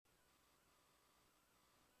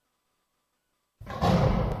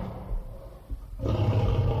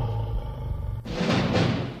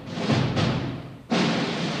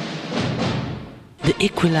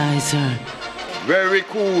Equaliser. Very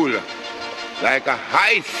cool, like a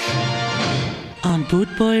heist. On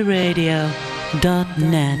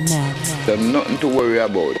bootboyradio.net. There's nothing to worry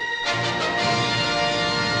about.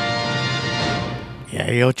 Yeah,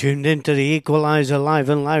 you're tuned into the Equaliser live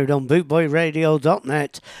and loud on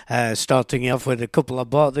bootboyradio.net. Starting off with a couple I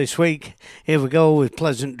bought this week. Here we go with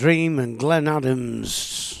Pleasant Dream and Glenn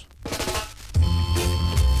Adams.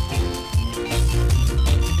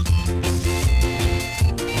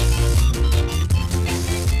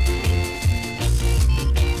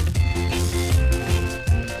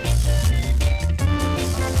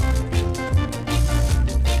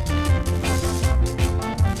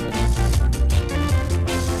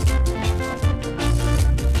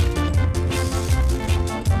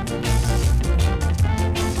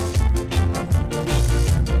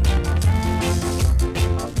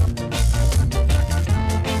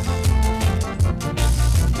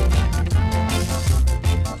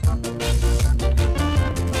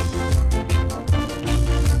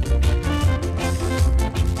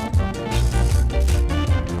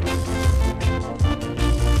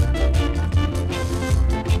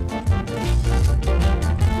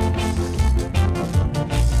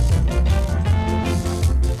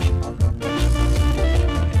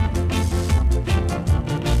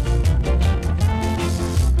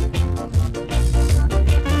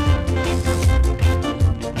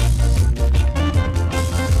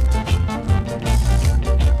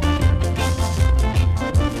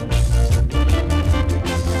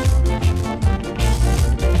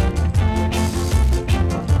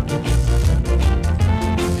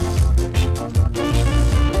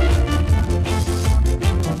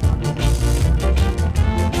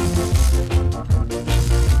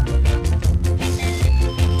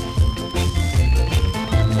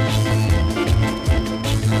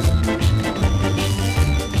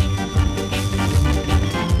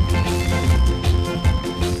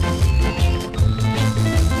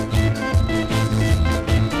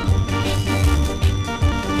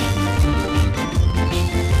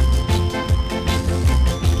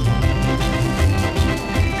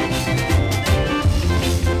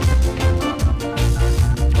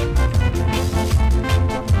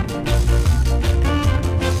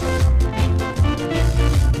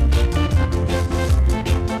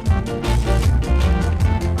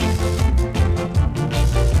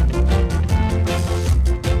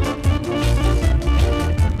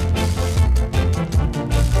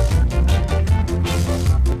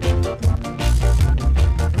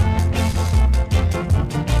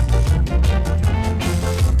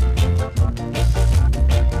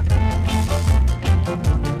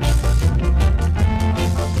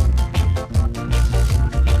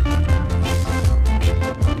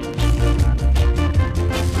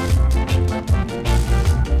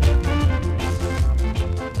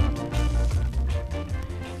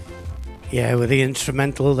 Yeah, with the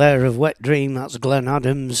instrumental there of Wet Dream, that's Glenn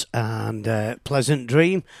Adams and Pleasant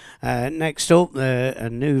Dream. Next up, a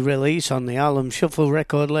new release on the Harlem Shuffle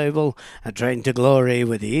record label, A Train to Glory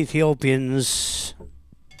with the Ethiopians.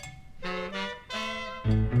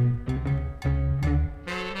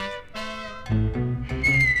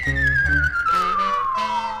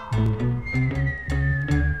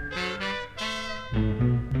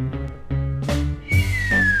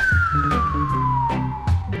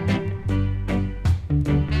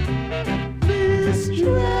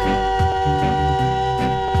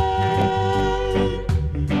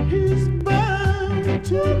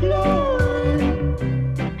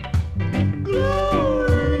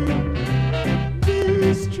 Glory,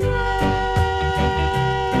 this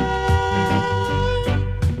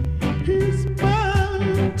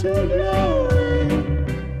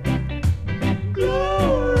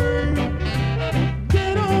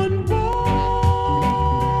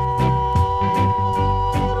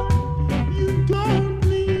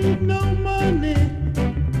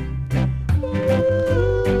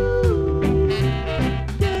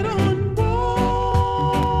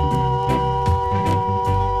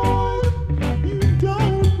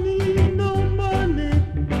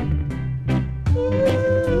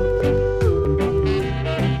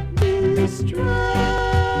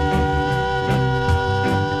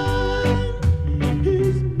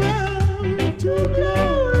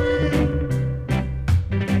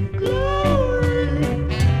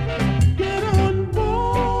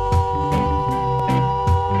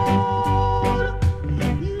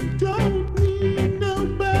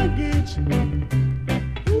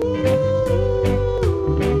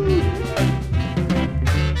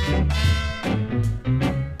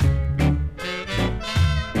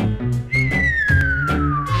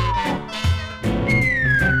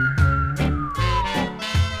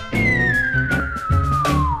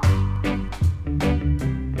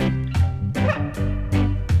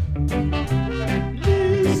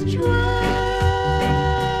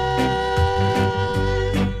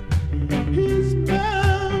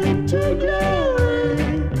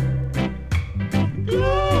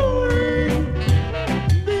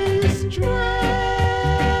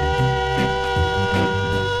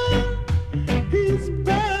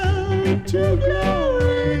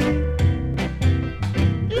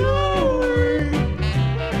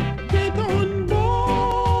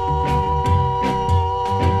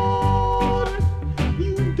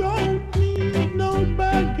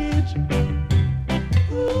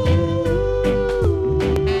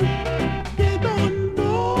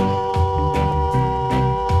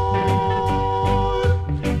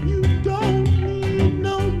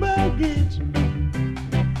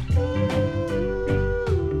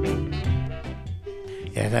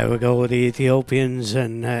we go with the Ethiopians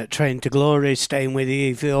and Train to Glory, staying with the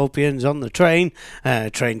Ethiopians on the train,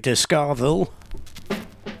 train to Scarville.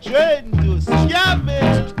 Train to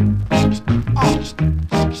Scarville.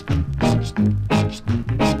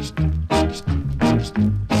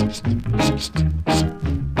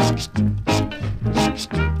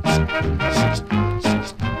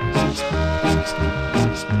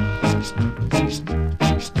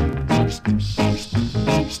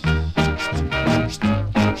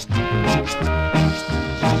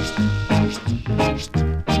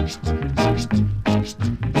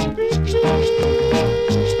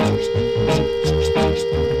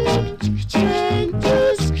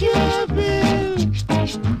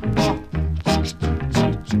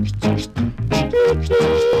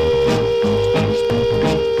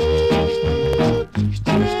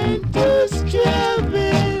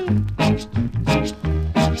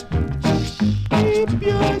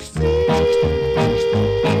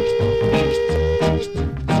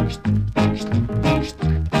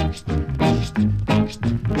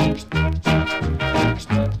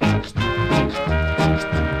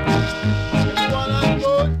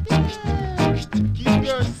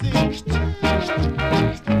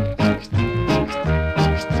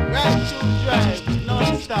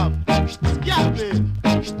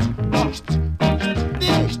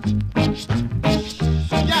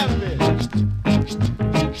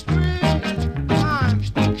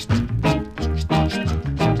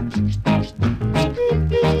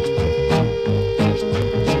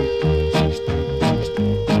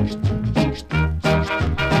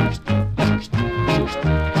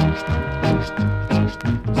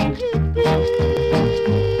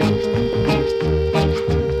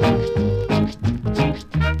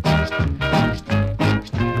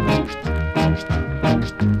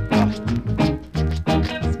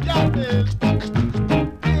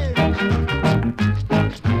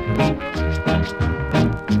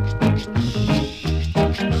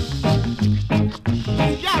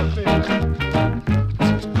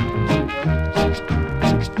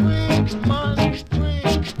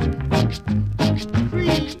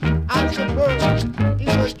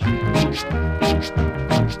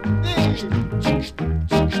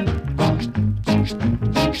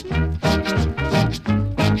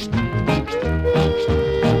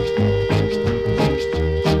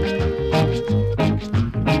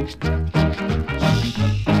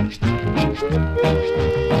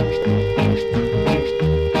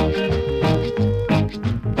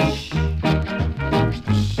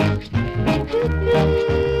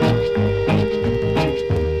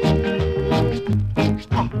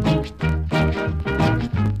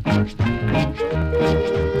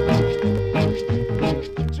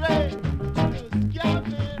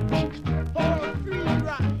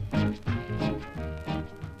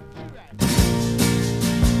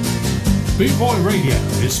 Bootboy Radio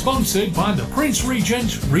is sponsored by the Prince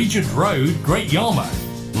Regent, Regent Road, Great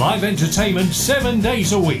Yarmouth. Live entertainment 7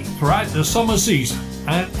 days a week throughout the summer season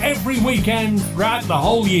and every weekend throughout the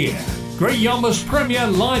whole year. Great Yarmouth's premier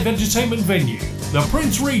live entertainment venue, the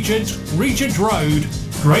Prince Regent, Regent Road,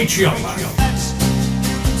 Great Yarmouth.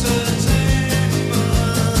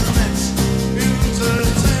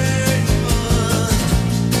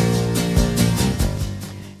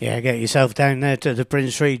 Yeah, get yourself down there to the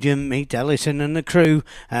Prince Regent, meet Ellison and the crew,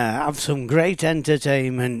 have some great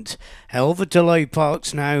entertainment. Head over to Lloyd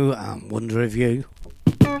Parks now and Wonder of You.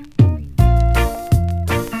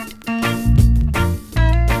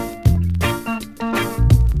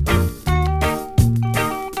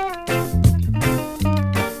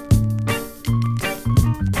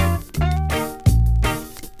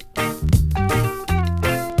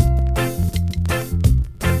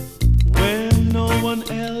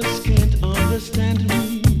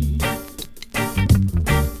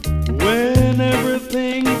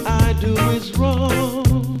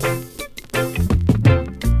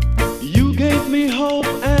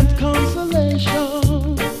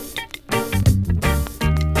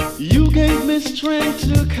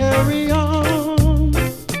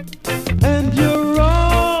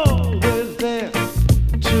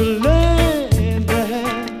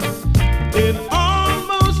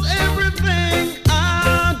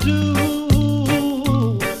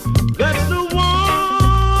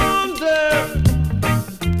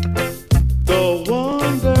 The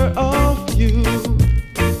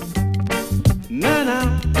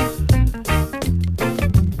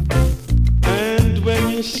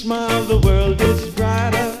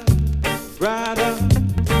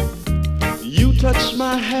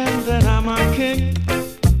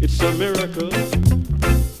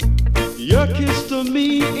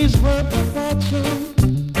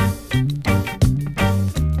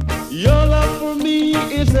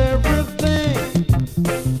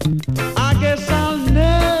I guess I'll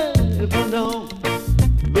never know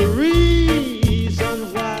the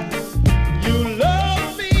reason why you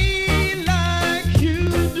love me like you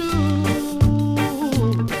do.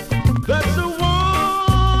 That's the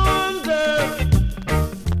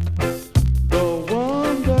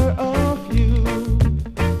wonder of you.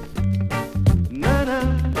 Na-na.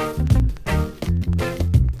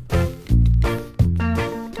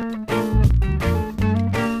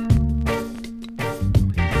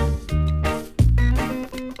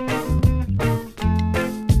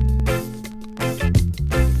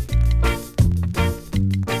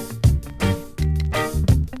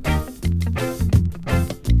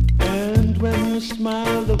 And when you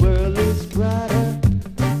smile, the world is brighter.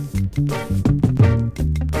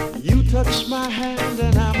 You touch my hand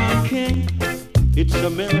and I'm a king. It's a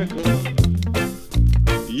miracle.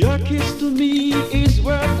 Your kiss to me is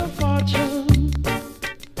worth a fortune.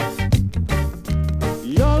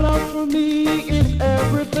 Your love for me is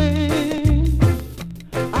everything.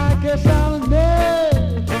 I guess I'll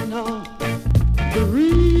never know the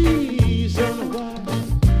reason why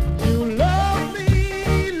you love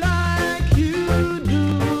me like you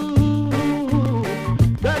do.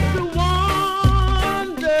 That's the wonder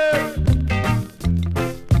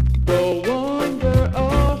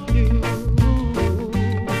of you.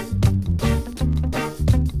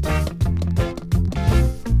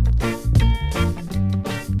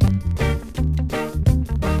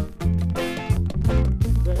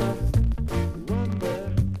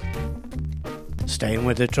 Staying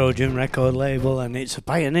with the Trojan record label, and it's the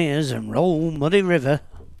Pioneers and Roll Muddy River.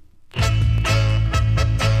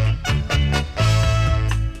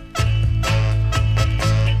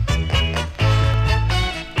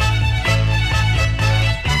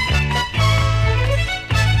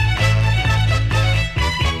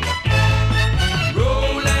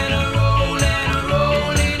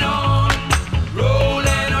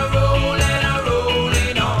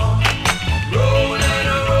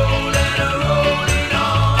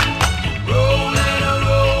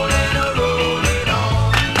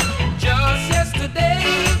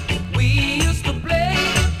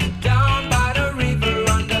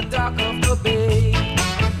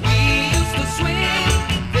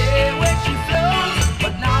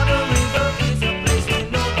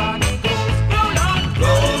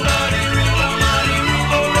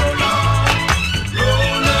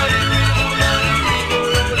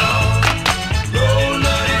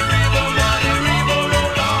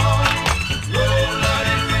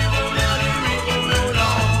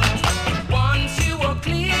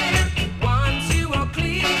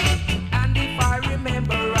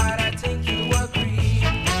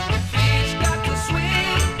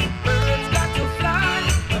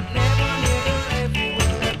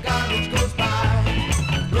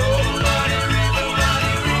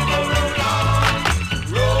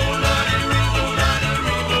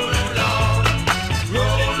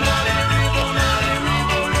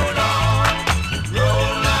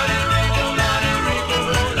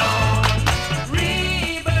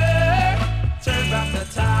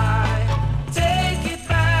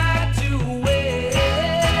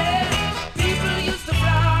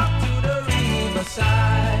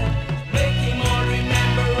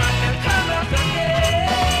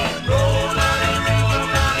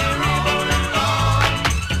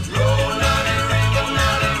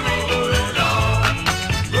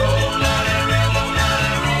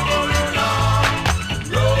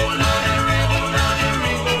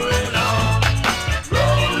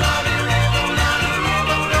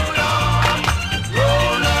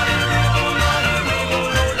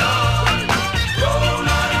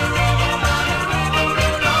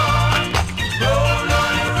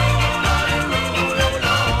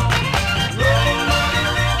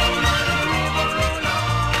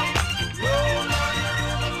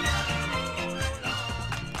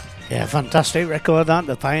 Yeah, fantastic record that,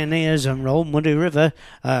 the Pioneers and Roll Muddy River.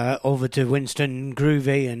 Over to Winston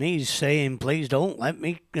Groovy, and he's saying, please don't let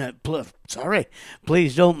me,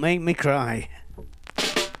 please don't make me cry.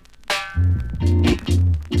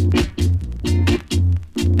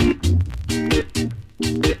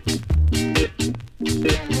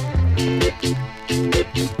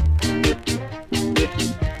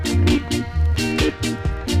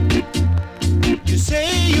 You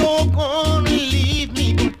say you're gonna leave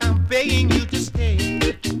me, but I'm begging you to stay.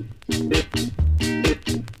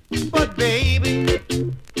 But baby,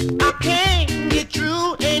 I can't get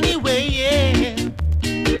through anyway, yeah.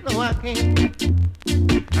 No, I can't.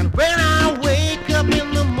 And when I wake up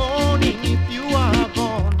in the morning, if you are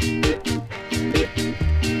gone,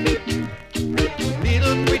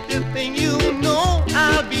 little pretty thing, you know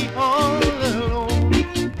I'll be all alone.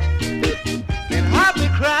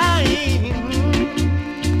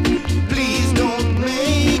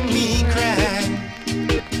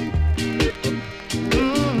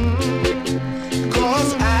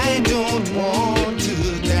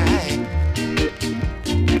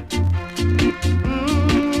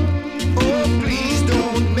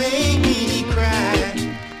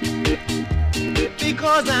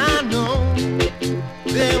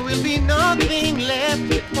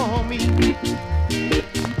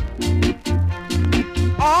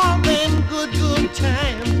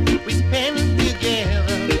 time we spent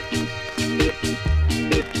together.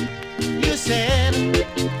 You said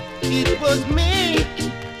it was me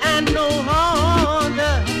and no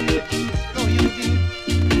other. No, you did.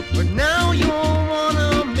 But now you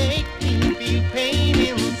wanna make me feel pain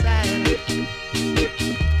inside.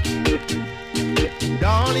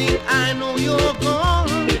 Darling, I know you're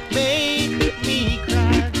gonna make me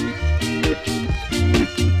cry.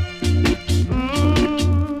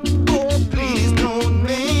 Oh, please don't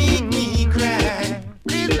make me cry.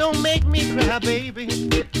 Please don't make me cry, baby.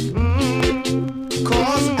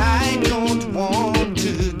 'Cause I don't want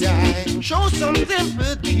to die. Show some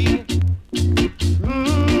sympathy.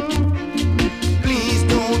 Please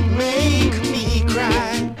don't make me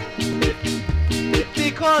cry.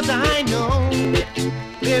 Because I know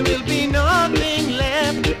there will be nothing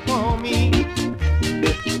left for me.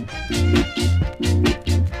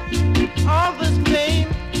 All this pain,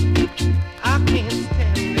 I can't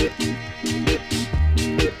stand it.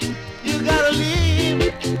 You gotta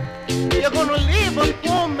leave. You're gonna leave a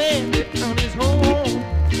poor man on his home.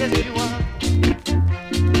 Yes, you are.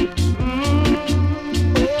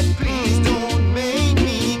 Oh, please don't make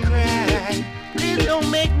me cry. Please don't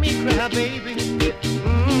make me cry, baby.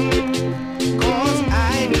 'Cause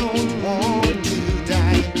I don't want to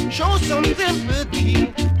die. Show some sympathy.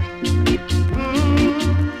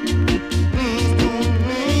 Please don't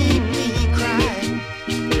make me cry.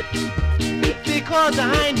 Because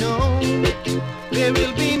I know there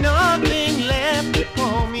will be nothing left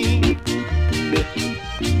for me.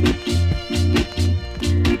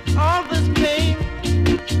 All this pain,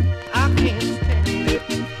 I can't stand it.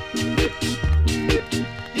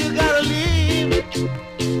 You gotta leave.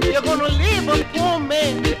 You're gonna leave a poor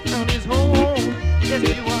man on his home. Yes,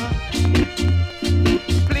 you are.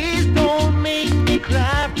 Please don't make me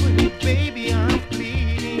cry, pretty baby, I'm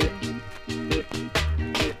pleading.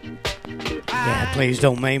 Yeah, please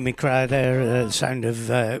don't make me cry there. The sound of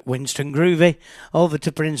Winston Groovy. Over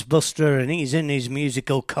to Prince Buster, and he's in his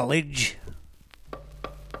musical college.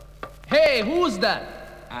 Hey, who's that?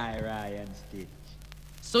 I, Ryan Stitch.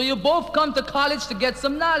 So you both come to college to get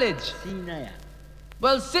some knowledge? Sinaya.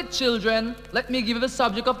 Well, sit, children. Let me give you the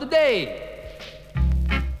subject of the day.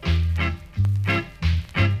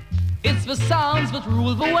 It's the sounds that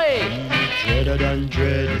rule the way. Dreader than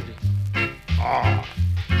dread.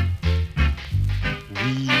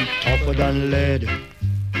 We tougher than lead.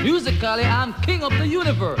 Musically, I'm king of the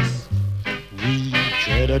universe. We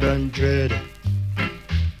dreader than dread.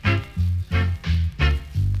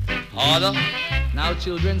 Order. Now,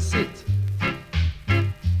 children, sit.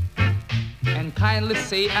 And kindly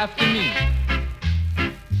say after me.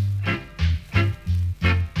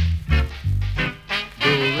 Do,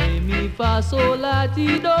 re, mi, fa, sol, la,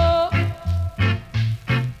 ti, do.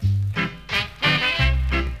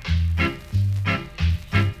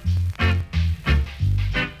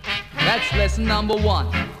 That's lesson number 1.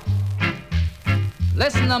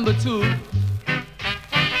 Lesson number 2.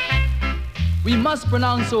 We must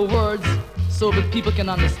pronounce our words so that people can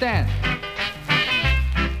understand.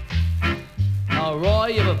 Now, Roy,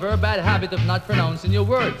 you have a very bad habit of not pronouncing your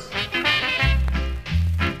words.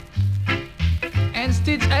 And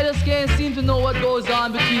Stitch, I just can't seem to know what goes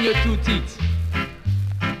on between your two teeth.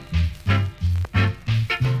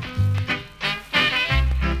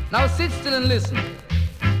 Now sit still and listen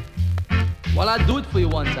while I do it for you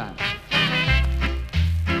one time.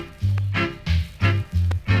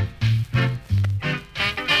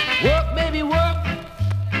 Work, baby, work.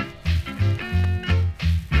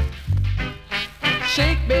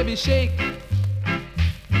 Shake, baby, shake.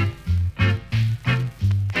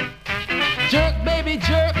 Jerk, baby,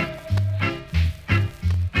 jerk.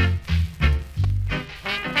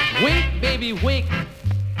 Wink, baby, wink.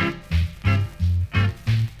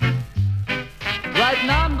 Right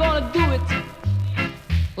now I'm gonna do it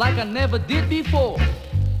like I never did before.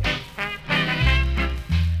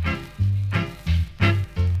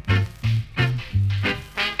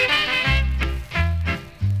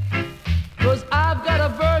 Cause I've got a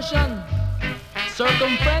version,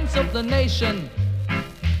 circumference of the nation.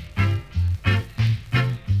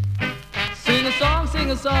 Sing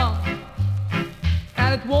a song,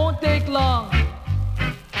 and it won't take long.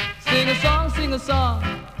 Sing a song,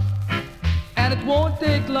 and it won't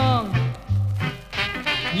take long.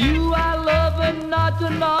 You I love and not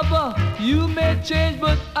another. You may change,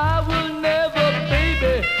 but I will never,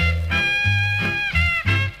 baby.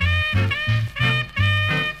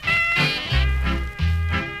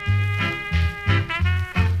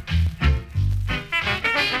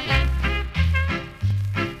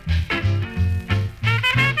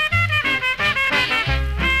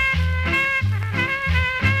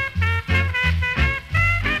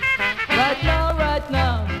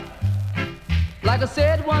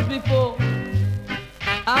 before.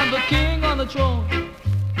 I'm the king on the throne.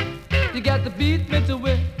 You got to beat me to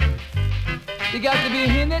win. You got to be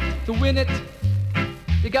in it to win it.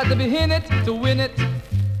 You got to be in it to win it.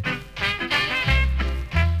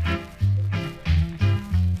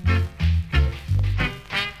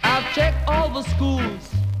 I've checked all the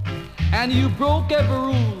schools, and you broke every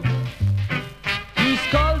rule. You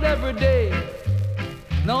scold every day.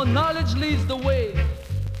 Now knowledge leads the way.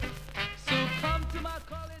 So come to my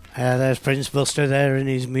college. There's Prince Buster there in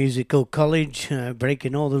his musical college,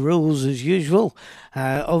 breaking all the rules as usual.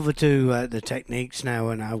 Over to the techniques now,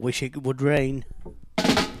 and I wish it would rain.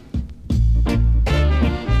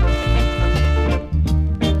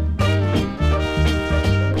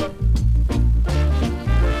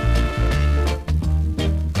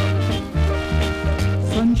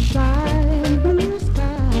 Sunshine, blue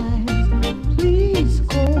skies, please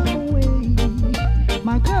go away.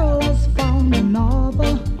 My girl has found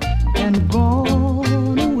another and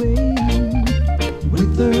gone away.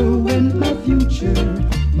 With her went my future,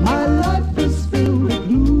 my life is filled with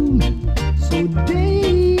gloom. So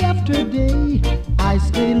day after day, I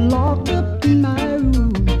stay locked up in my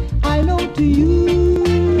room. I know to you,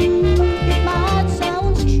 it might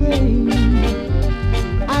sound strange.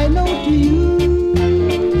 I know to you,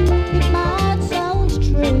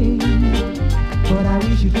 but I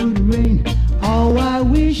wish it would rain. Oh, I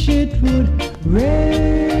wish it would rain.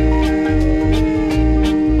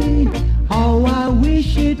 Oh, I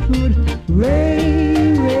wish it would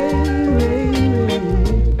rain, rain, rain,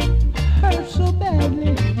 rain. Hurt so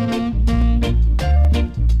badly.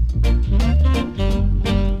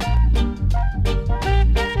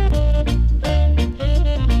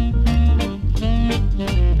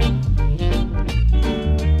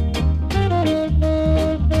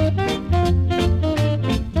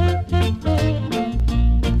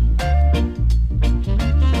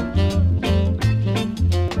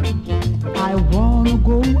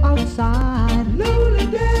 Lonely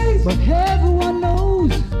days, but everyone knows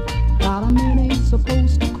that a man ain't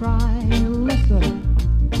supposed to cry. Listen,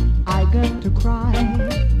 I got to cry,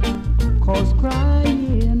 'cause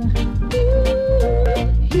crying,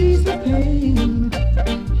 he's the pain.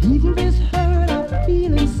 Even this hurt I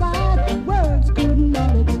feel inside, words could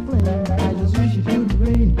not explain. I just wish it would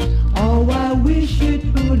rain. Oh, I wish it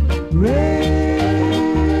would rain.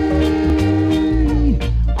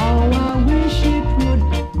 Oh, I wish it would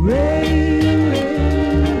rain.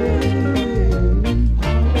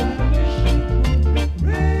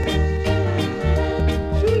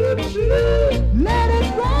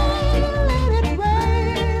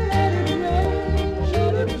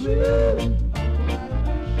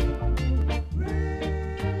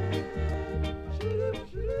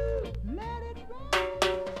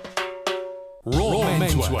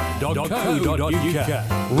 rawmenswear.co.uk.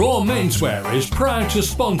 Raw Menswear is proud to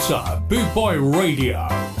sponsor Boot Boy Radio.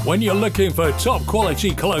 When you're looking for top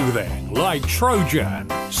quality clothing like Trojan,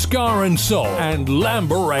 Scar and Soul and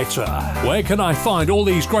Lamberetta, where can I find all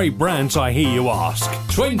these great brands, I hear you ask?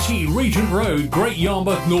 20 Regent Road, Great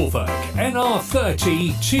Yarmouth, Norfolk,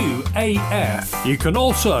 NR30 2AF. You can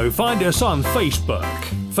also find us on Facebook,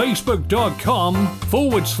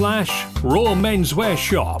 facebook.com/Raw Menswear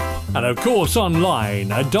Shop. And of course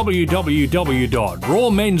online at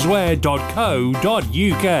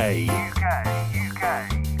www.rawmenswear.co.uk.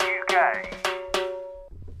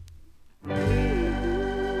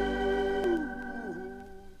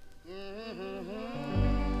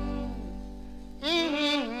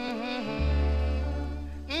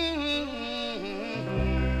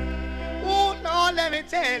 Oh, no, let me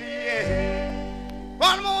tell you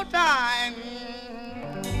one more time.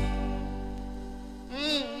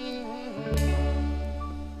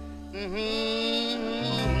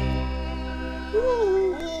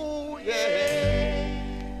 Ooh,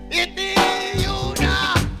 yeah. It is you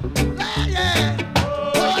now. Yeah.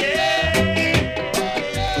 Oh, yeah.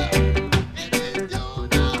 It is you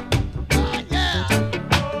now. Oh, yeah.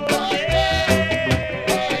 Oh, yeah.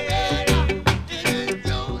 It is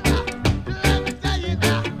you now. Let me tell you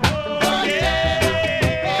now. Oh, yeah.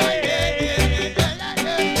 Oh, yeah.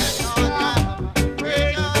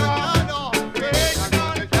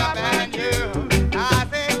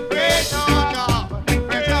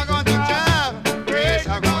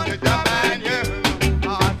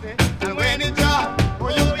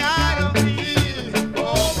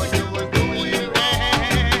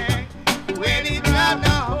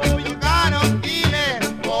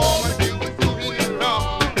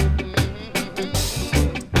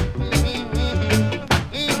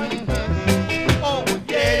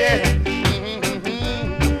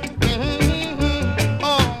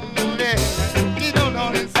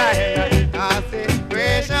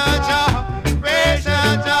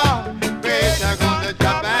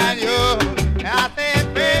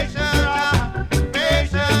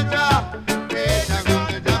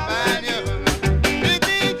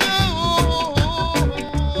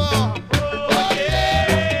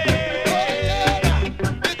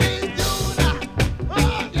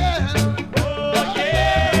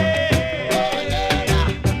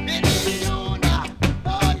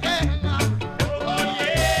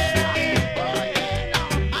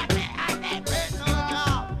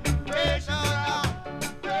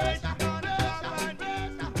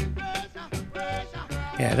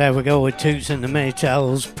 Yeah, there we go with Toots and the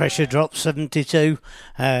Maytals, Pressure Drop 72.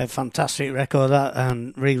 Fantastic record that,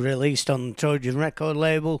 and re-released on Trojan record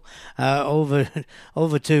label. Over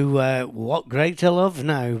to What Greater Love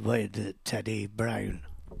now with Teddy Brown.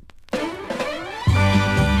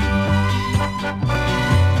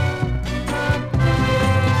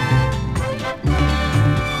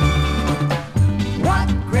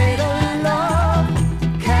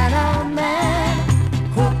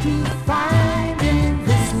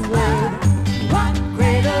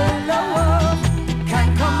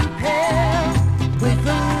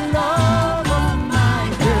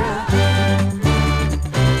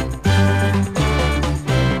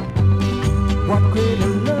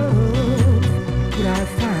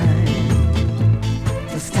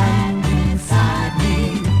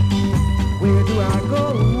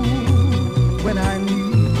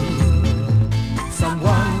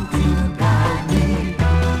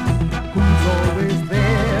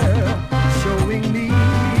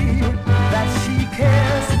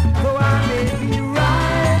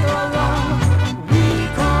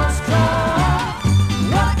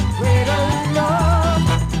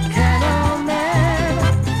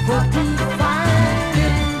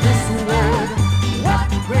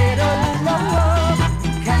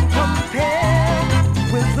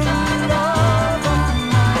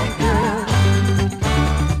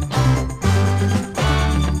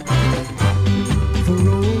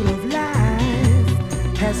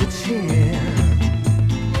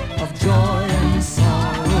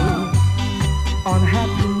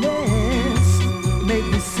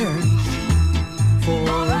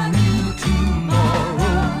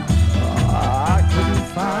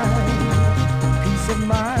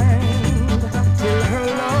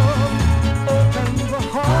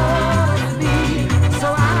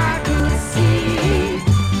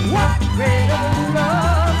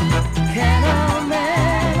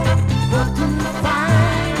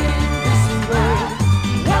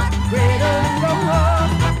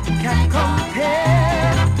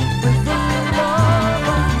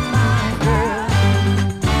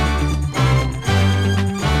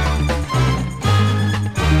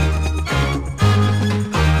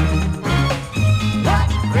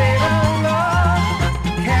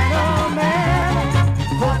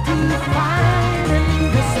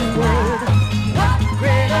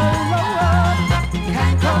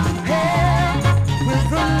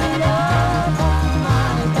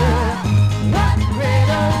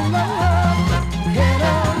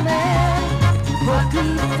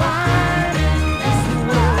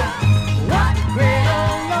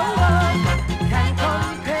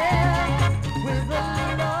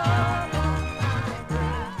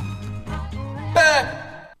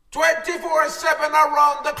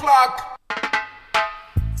 Around the clock.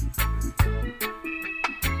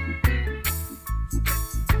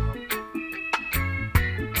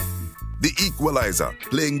 The Equaliser,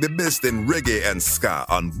 playing the best in reggae and ska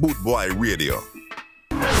on Bootboy Radio.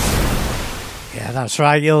 Yeah, that's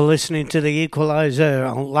right. You're listening to the Equaliser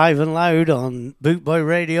on Live and Loud on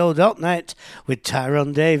bootboyradio.net with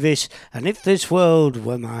Tyrone Davis and If This World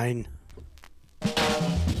Were Mine.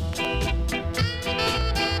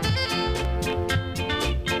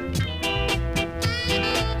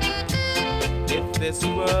 This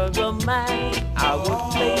world of mine, I would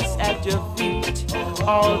place at your feet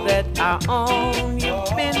all that I own.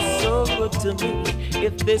 You've been so good to me.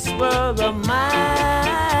 If this world of mine,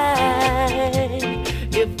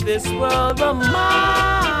 if this world of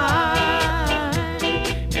mine,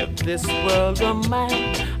 if this world of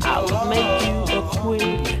mine, I would make you a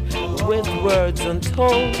queen with words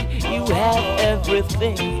untold. You have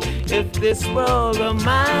everything. If this world of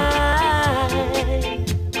mine,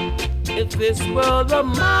 if this world of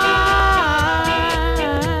mine,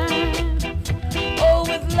 oh,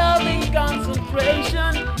 with loving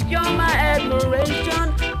concentration, you're my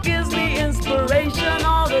admiration, gives me inspiration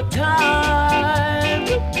all the time.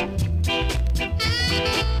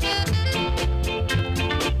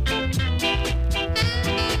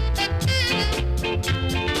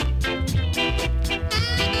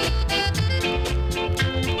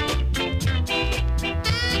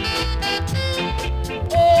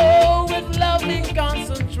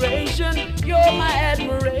 Concentration, you're my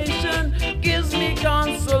admiration, gives me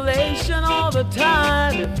consolation all the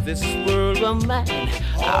time. If this world were mine,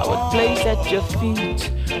 I would place at your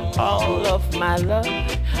feet all of my love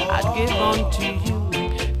I'd give unto you.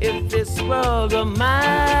 If this world were mine,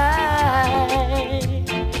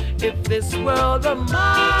 if this world were mine,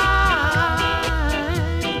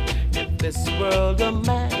 if this world were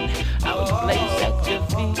mine, I would place at your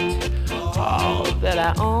feet all that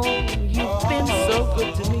I own. You've been so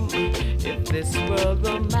good to me. if this world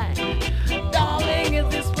were mine. Darling, if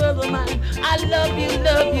this world were mine, I love you,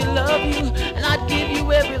 love you, love you, and I'd give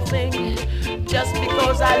you everything. Just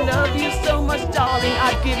because I love you so much, darling,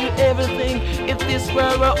 I'd give you everything. If this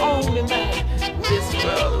world were only mine, this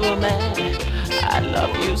world were mine. I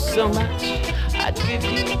love you so much, I'd give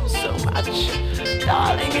you so much.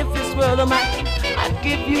 Darling, if this world were mine, I'd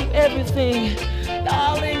give you everything.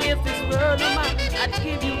 Darling, if this world were mine, I'd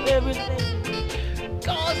give you everything.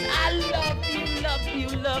 Cause I love you, love you,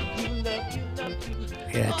 love you, love you, love you.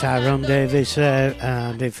 Yeah, Tyrone Davis there,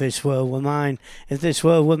 and if this world were mine, if this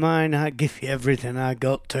world were mine, I'd give you everything I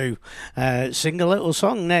got to. Sing a little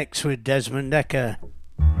song next with Desmond Dekker.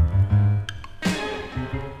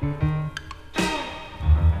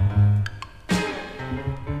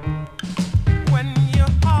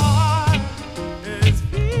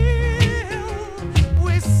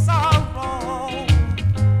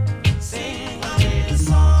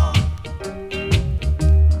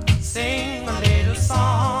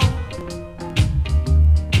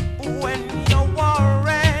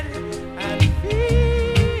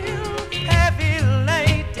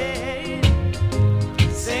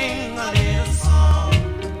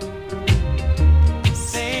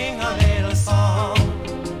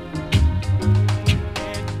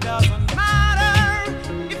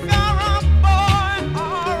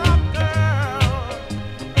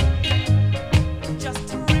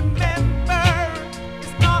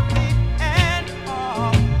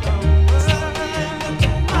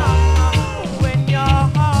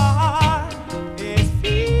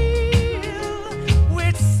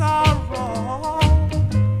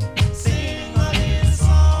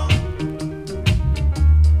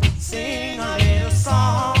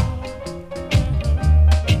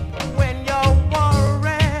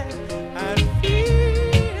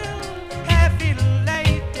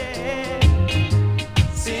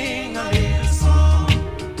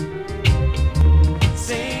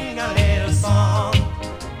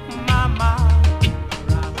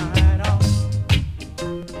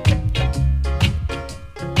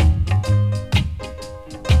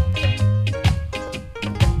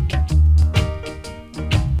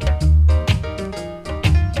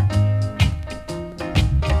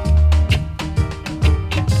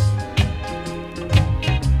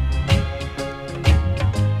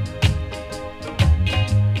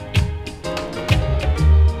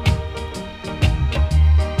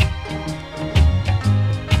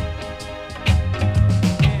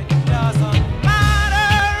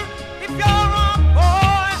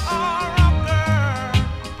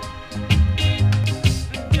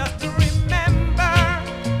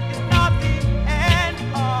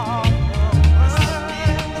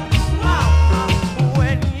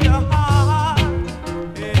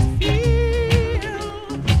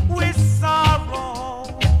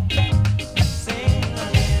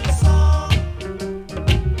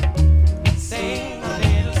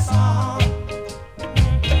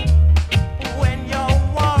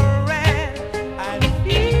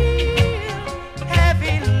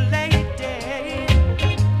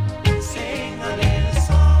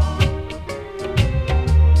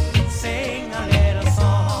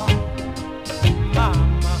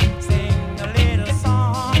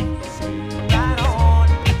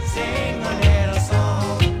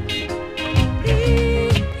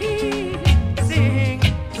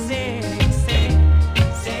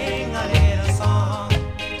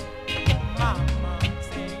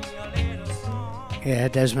 Yeah,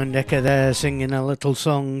 Desmond Dekker there singing a little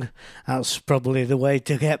song. That's probably the way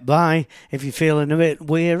to get by if you're feeling a bit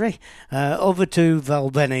weary. Over to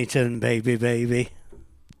Val Bennett and Baby Baby.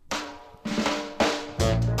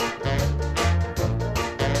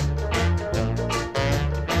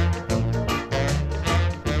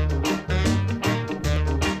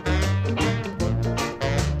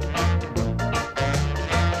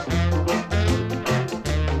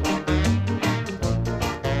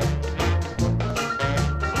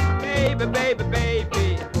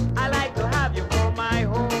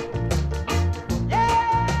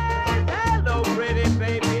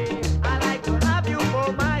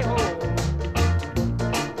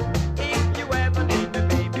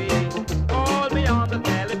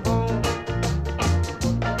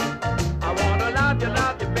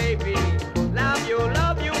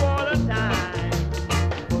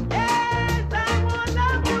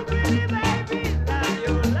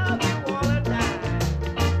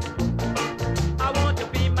 I want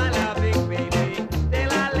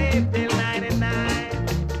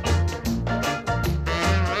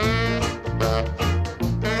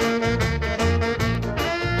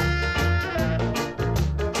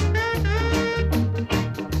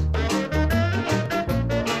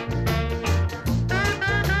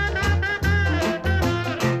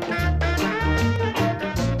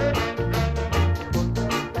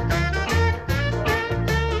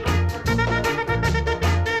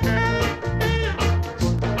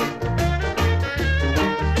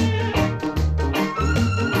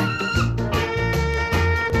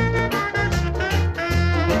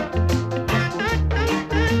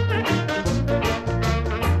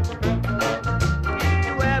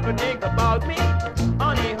ever think about me,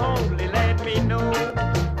 honey, only let me know.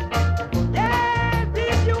 Yeah,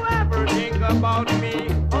 did you ever think about me,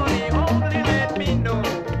 honey, only let me know.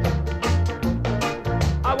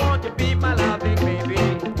 I want to be my loving baby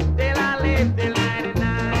till I live till 99.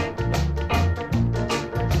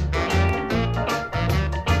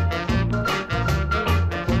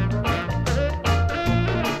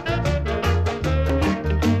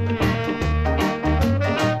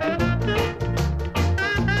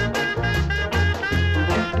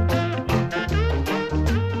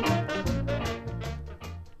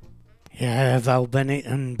 Yeah, Val Bennett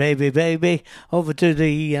and Baby Baby. Over to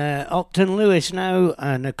the Upton Lewis now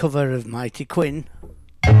and a cover of Mighty Quinn.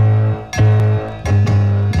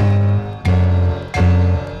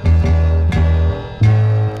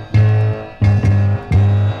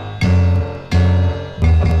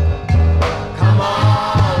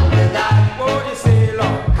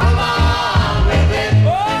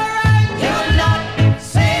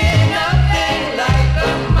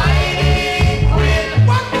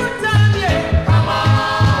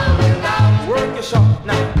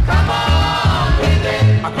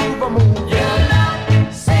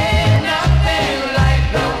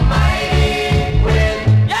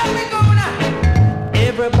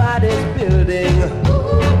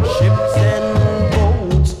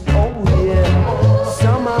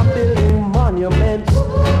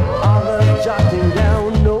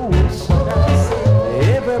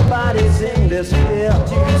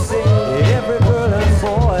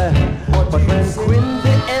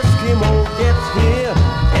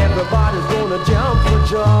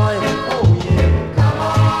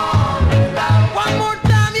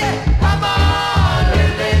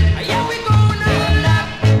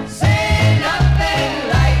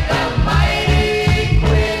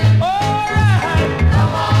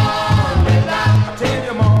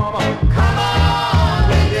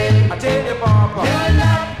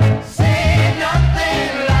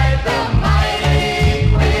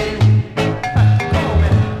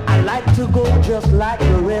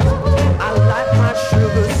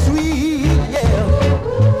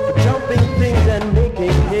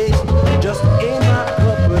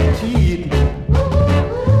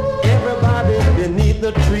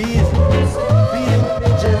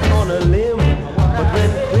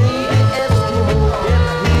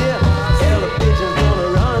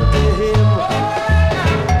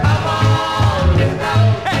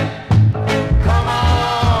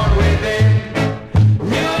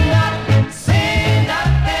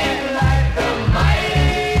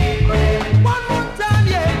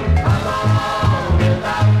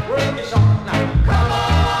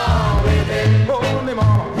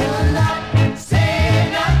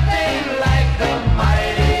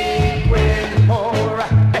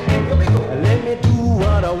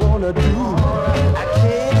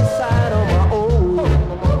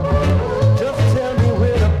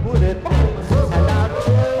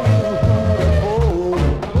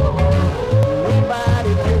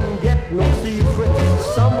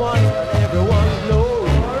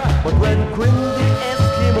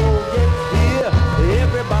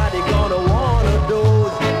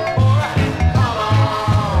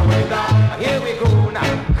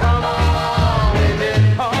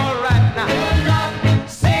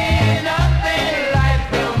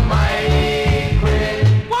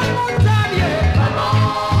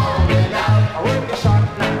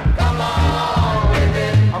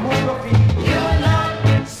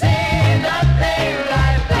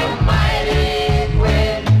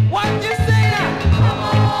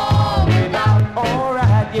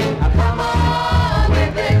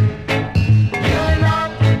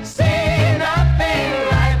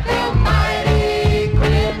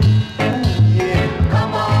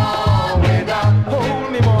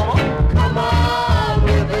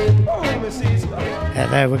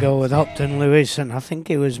 There we go with Upton Lewis, and I think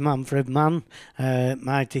it was Manfred Mann,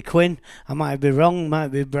 Mighty Quinn. I might be wrong, might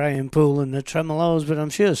be Brian Poole and the Tremolos, but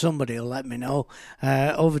I'm sure somebody will let me know.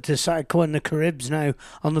 Over to Psycho and the Caribs now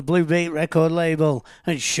on the Blue Beat record label,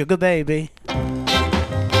 and Sugar Baby.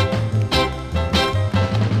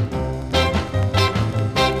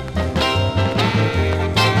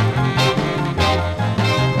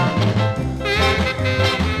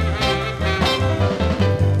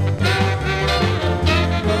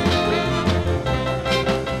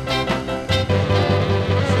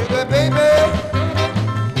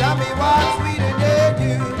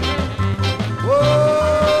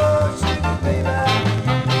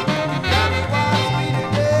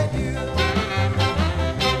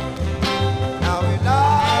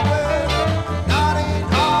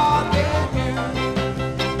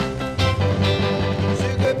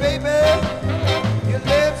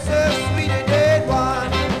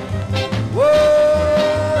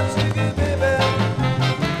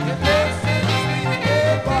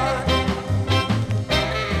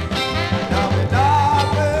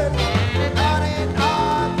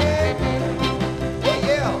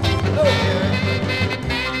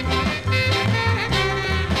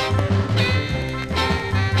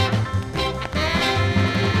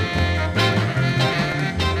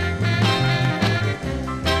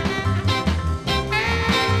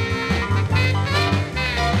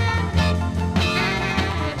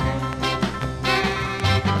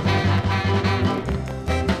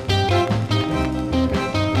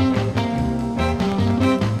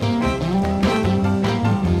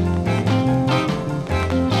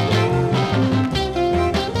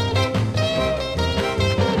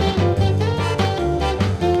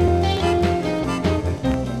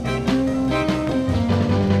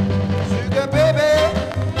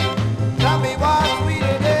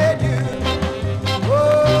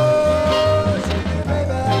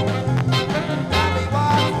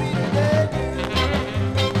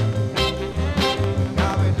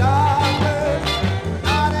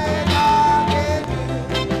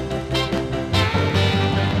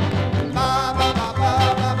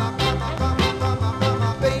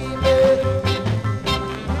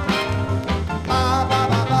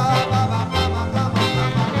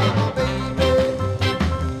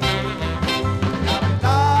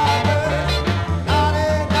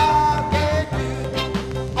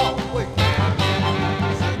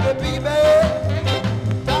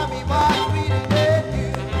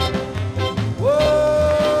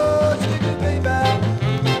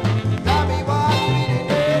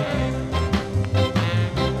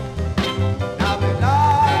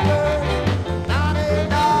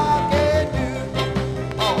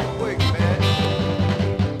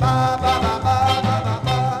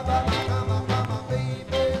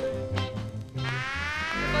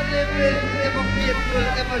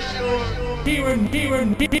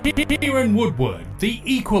 Keiron Woodward, the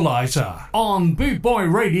Equaliser, on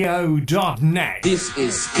bootboyradio.net. This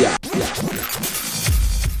is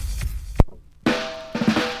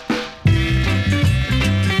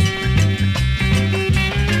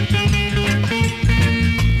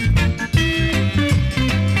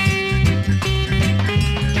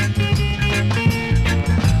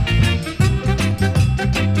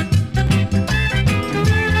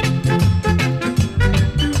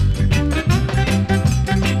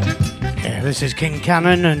This is King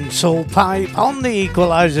Cannon and Soul Pipe on the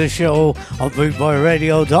Equaliser show on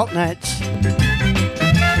bootboyradio.net.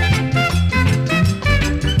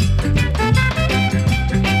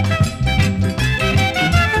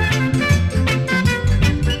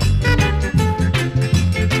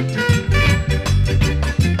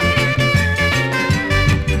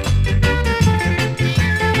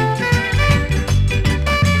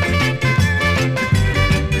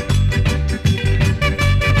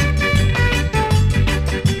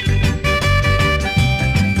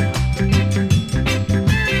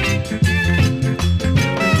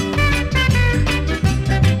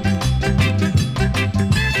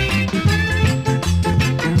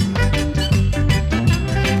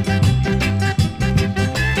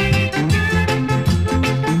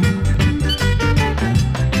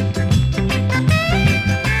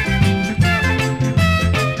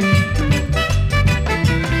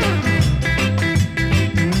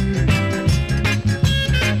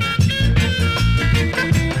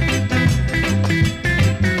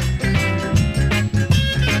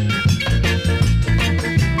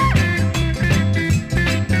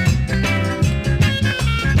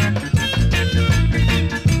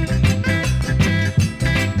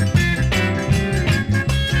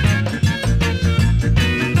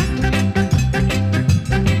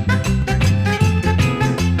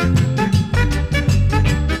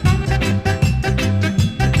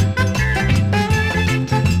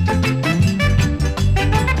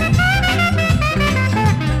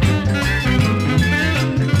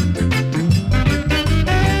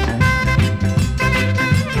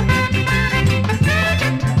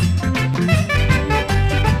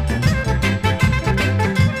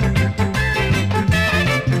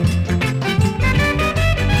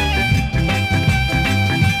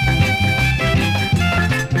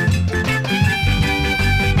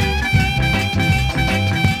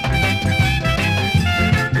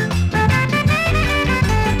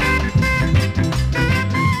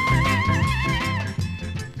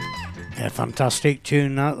 Fantastic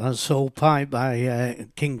tune, that's Soul Pipe by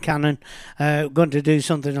King Cannon. Going to do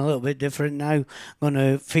something a little bit different now. Going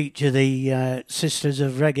to feature the Sisters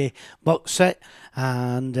of Reggae box set,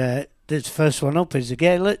 and this first one up is the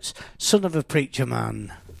Gaelets, Son of a Preacher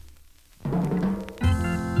Man.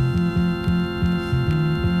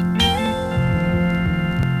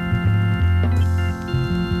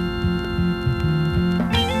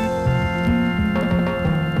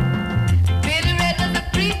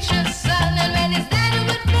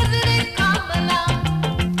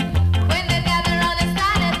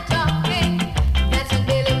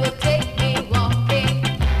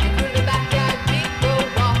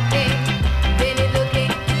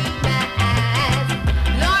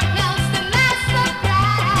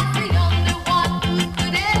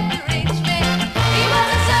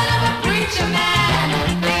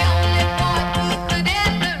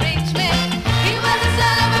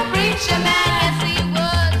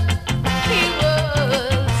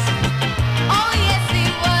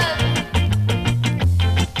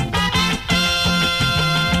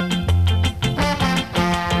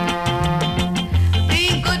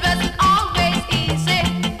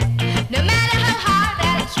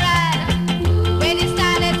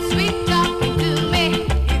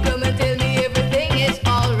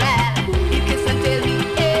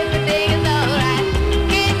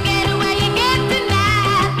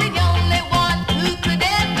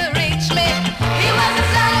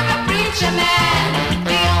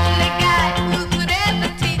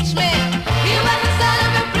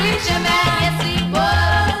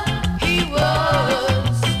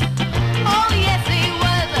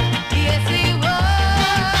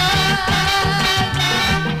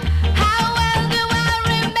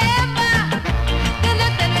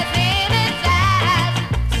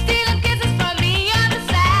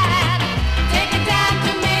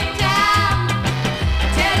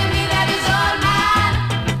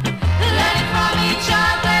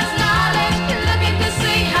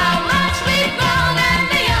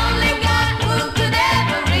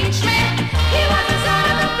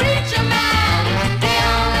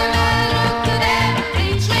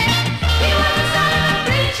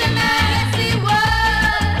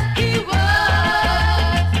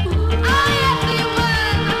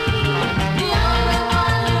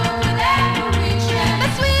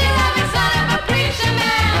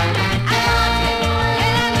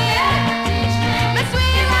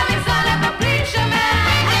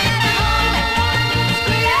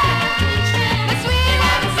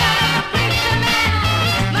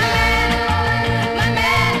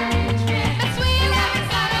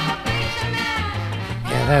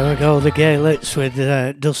 There we go, the Gaelets with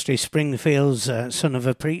Dusty Springfield's Son of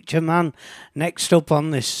a Preacher Man. Next up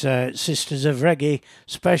on this Sisters of Reggae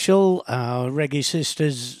special, our Reggae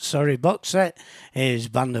Sisters, box set is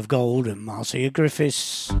Band of Gold and Marcia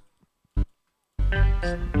Griffiths.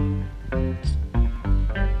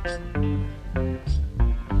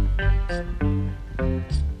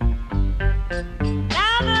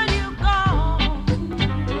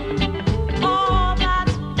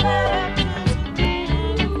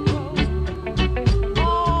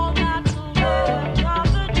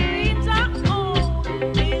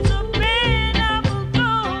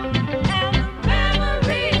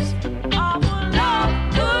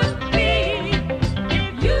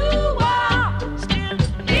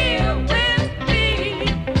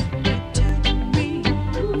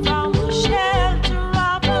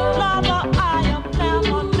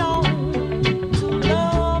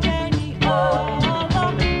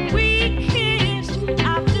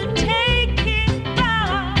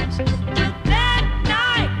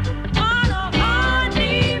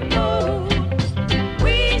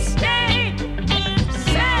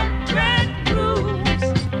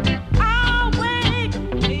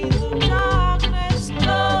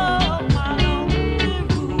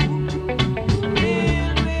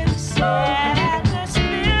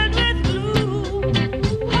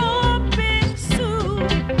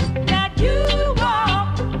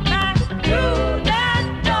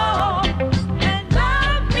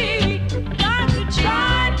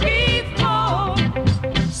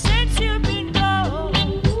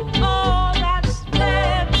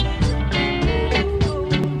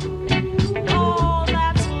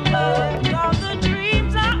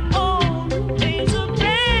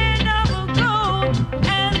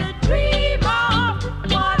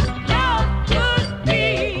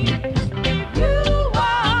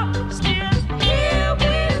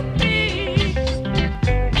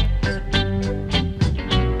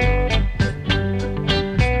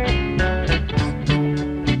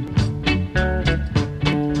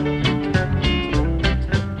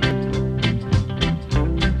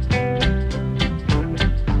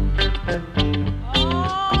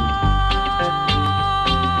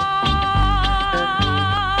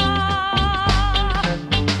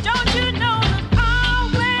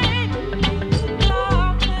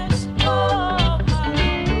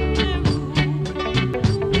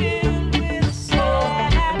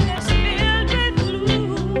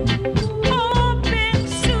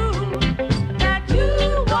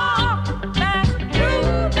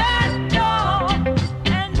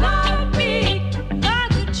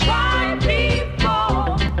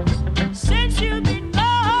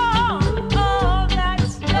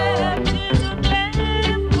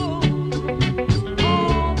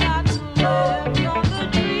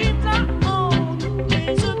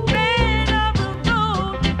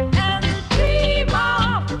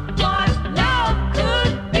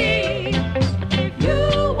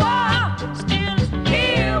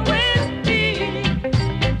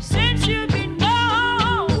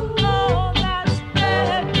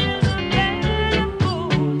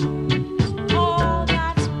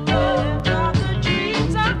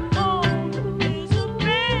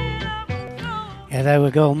 There we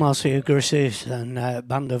go, Marcia Griffiths and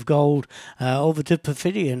Band of Gold. Over to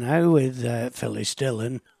Perfidia now with Phyllis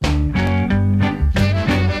Dillon.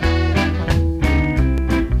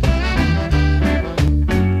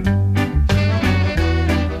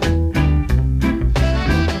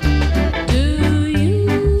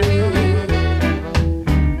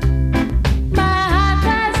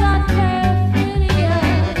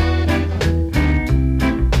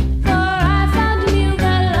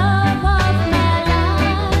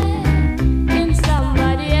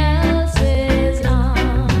 Somebody else's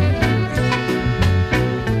arms.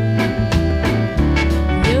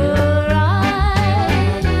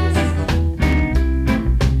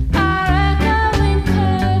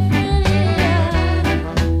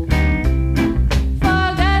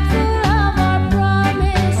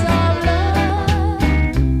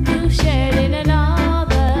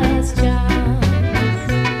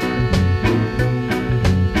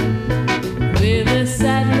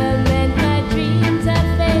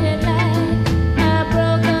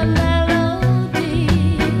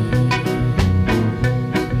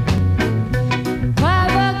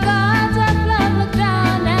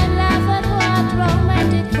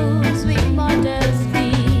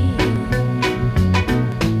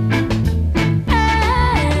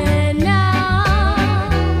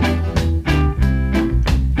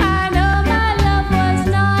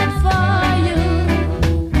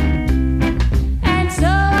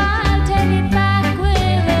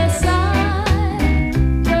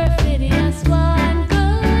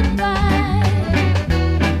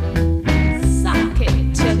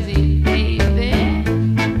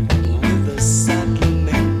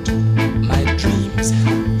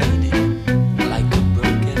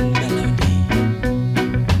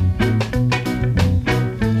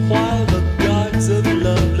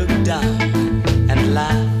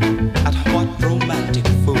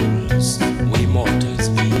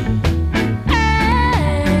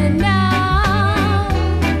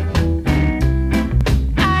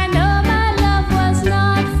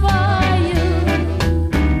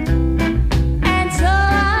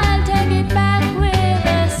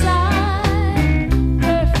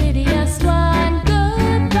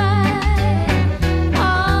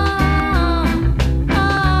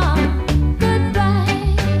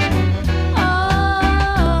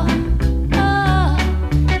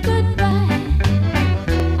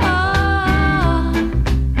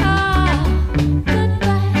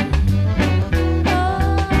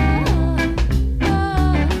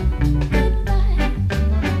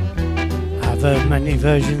 many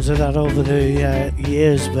versions of that over the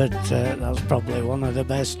years, but that's probably one of the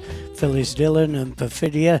best. Phyllis Dillon and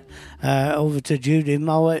Perfidia. Over to Judy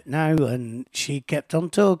Mowat now, and She Kept On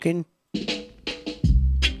Talking.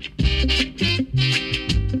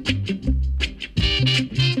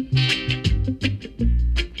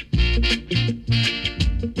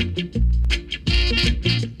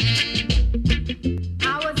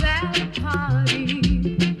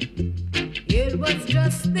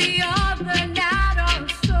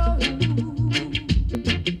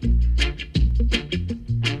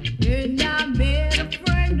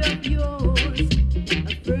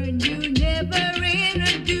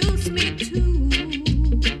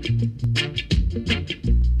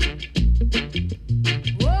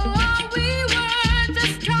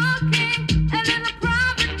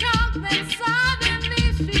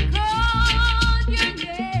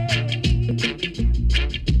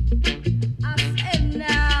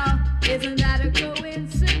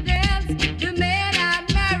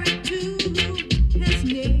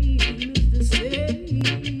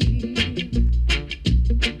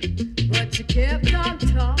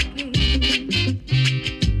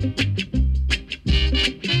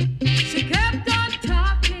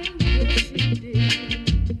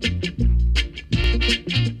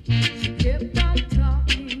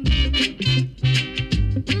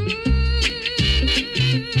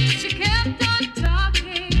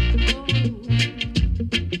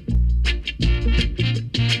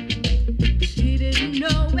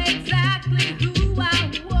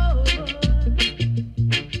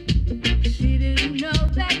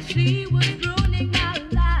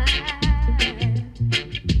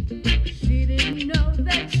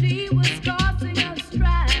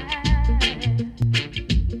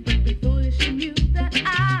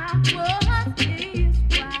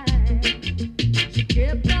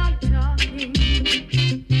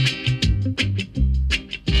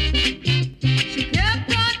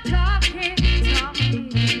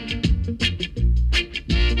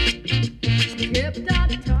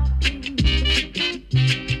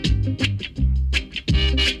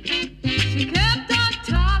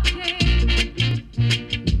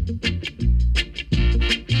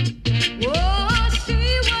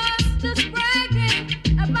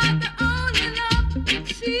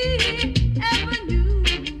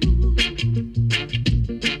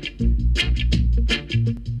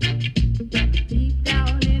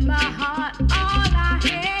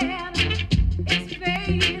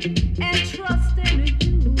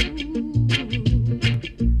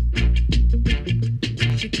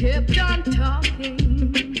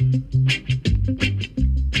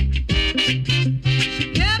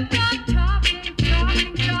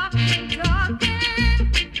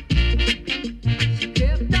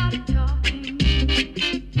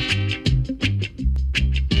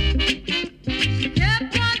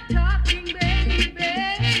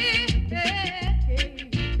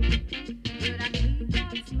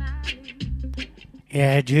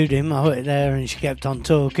 Yeah, Judy Mowat there, and She Kept On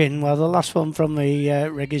Talking. Well, the last one from the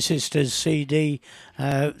Reggae Sisters CD,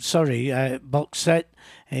 box set,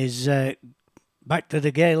 is Back to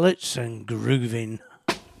the Gaelets and Grooving.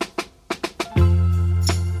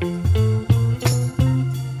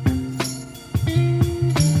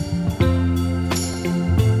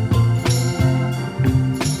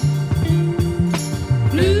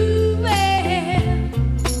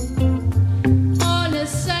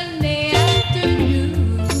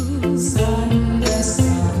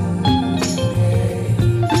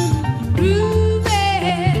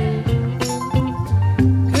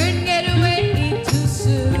 Couldn't get away too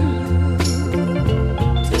soon.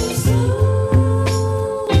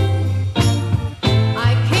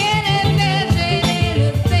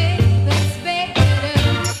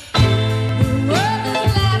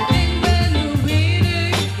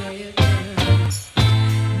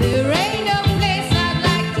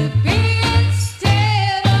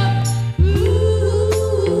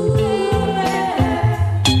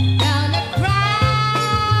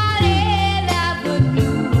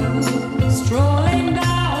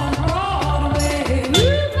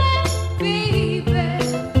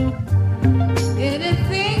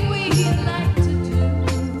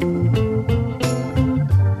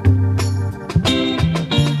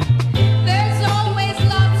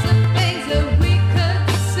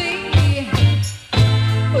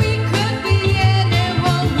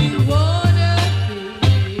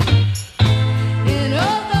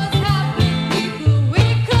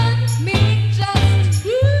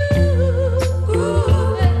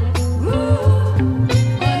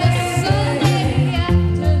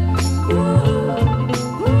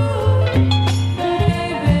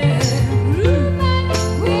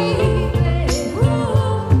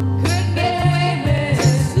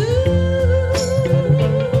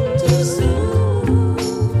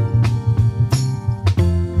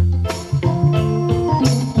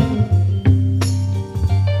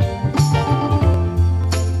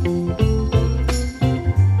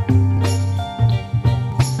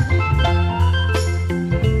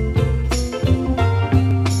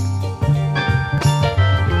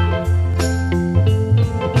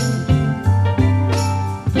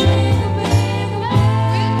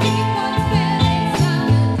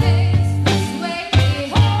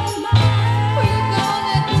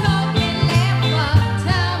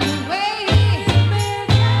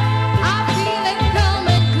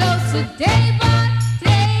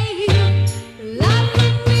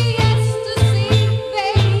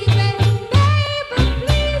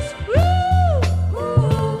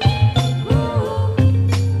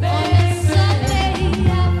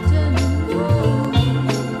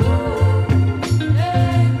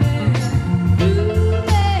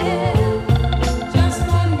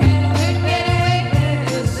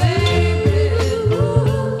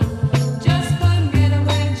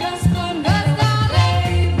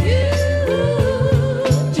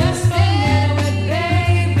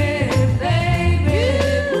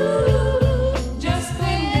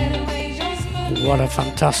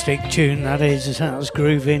 Fantastic tune that is. That's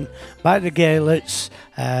grooving by the Gaelets.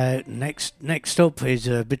 Next up is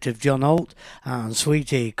a bit of John Holt and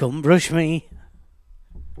Sweetie Come Brush Me.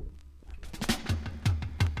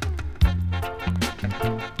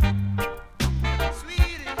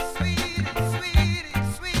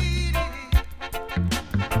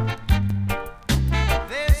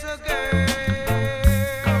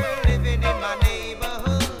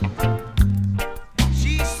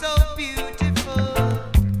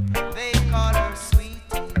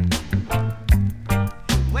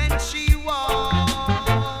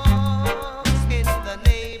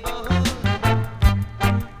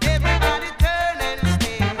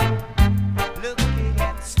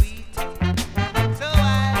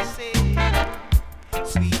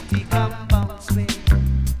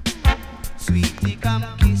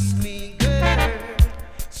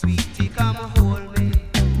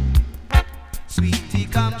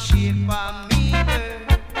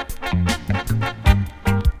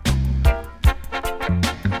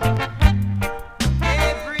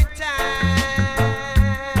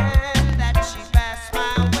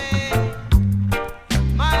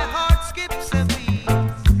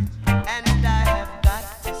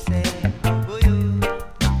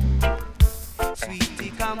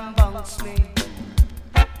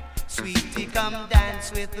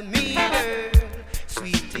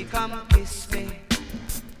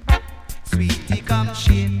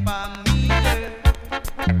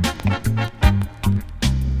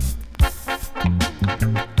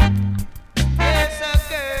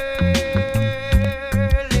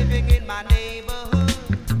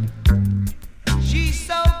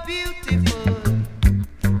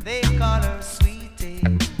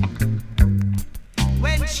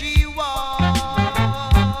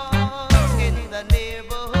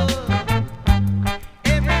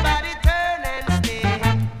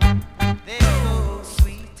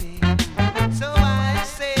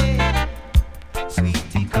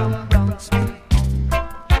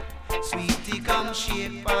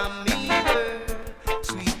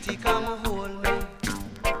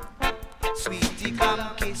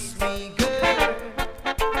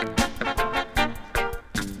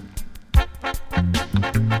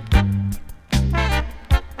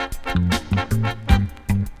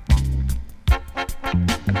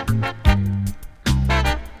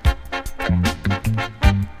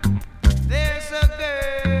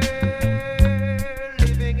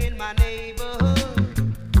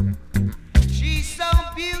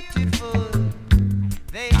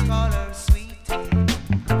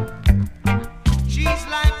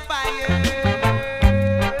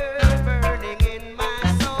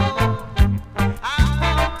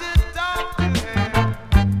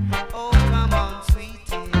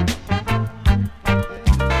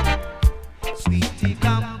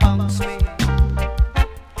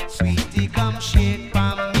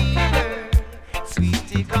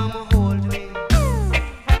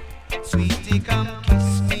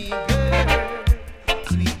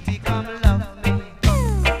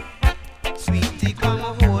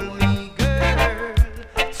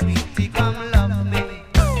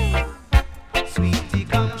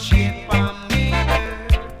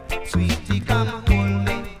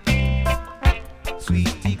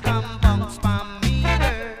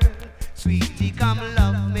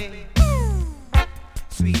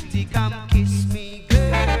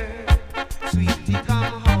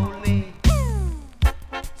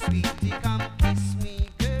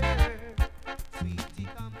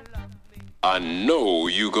 I know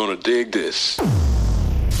you're gonna dig this.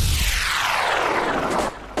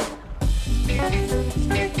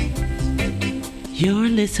 You're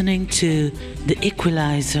listening to The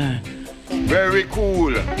Equaliser. Very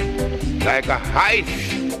cool. Like a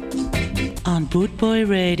heist. On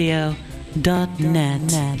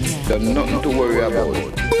bootboyradio.net. There's nothing to worry about.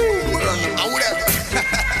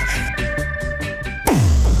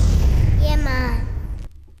 Yeah, man.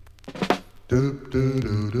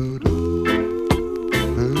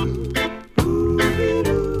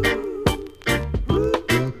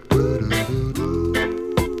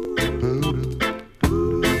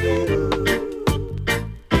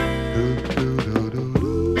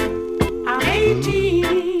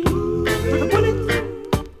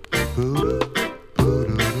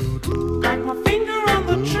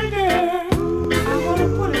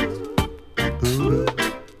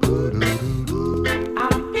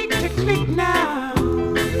 Now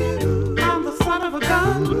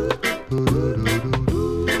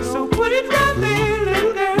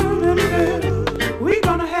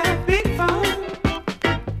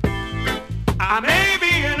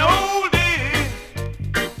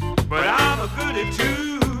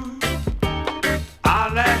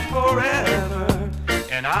last forever,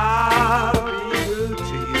 and I'll be good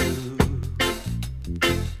to you.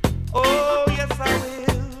 Oh, yes, I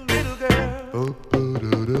will, little girl.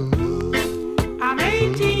 I'm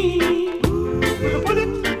 18 with a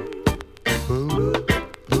bullet.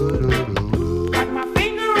 Got my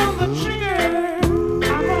finger on the trigger.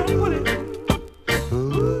 I'm gonna put it.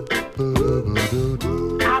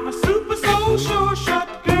 I'm a super soul sure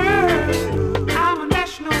shot girl. I'm a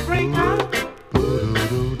national breakout.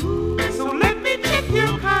 So let me check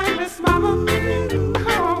your kindness, mama.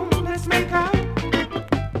 Come on, let's make out.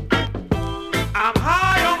 I'm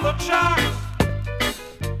high on the charts.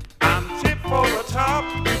 I'm tip for the top.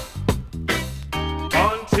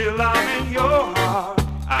 Until I'm in your heart,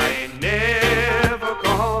 I ain't never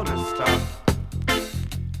gonna stop.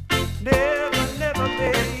 Never, never,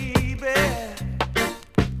 baby.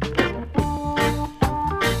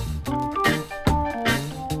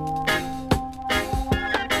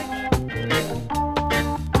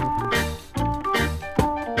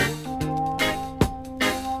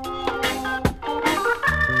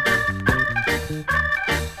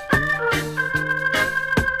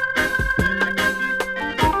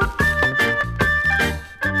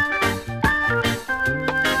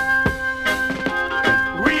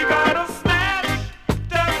 We gotta smash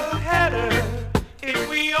double header if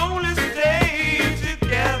we only stay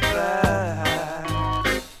together.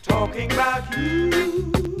 Talking about you,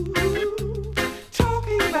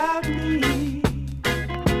 talking about me.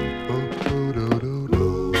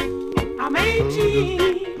 I'm 18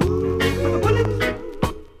 with a bullet.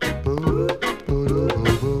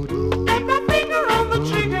 Got my finger on the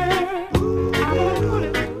trigger. I'm gonna put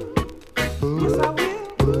it. Yes, I will.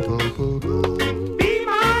 Be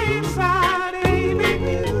my inside, baby.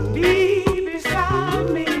 Be beside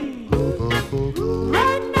me.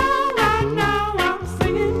 Right now I'm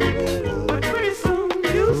singing, but pretty soon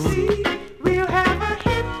you'll see we'll have a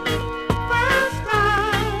hit first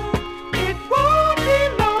time. It won't be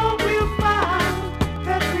long we'll find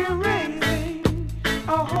that we're raising a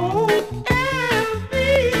whole LP.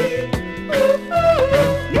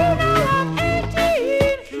 You know I'm 18.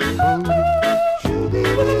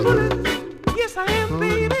 Yes, I am,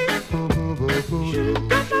 baby.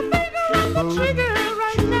 Got my finger on the trigger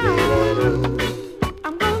right now.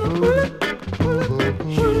 I'm gonna pull it.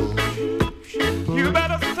 You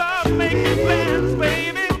better start making plans,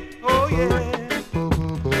 baby. Oh yeah.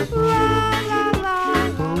 La la la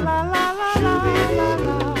la la la la la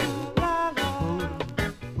la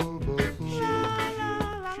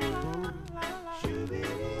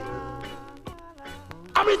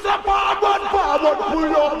I'm in the forward,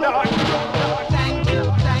 pull up now.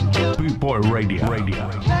 Boot Boy Radio.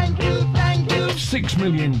 Thank you. 6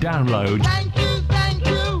 million downloads Thank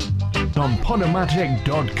you. on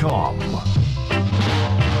Podomatic.com.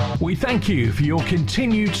 We thank you for your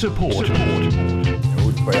continued support.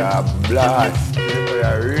 Good for your blast. Good for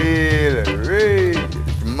your real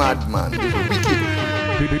madman.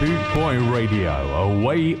 Wicked. Boot Boy Radio, a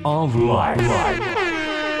way of life.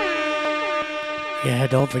 Yeah,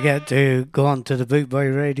 don't forget to go on to the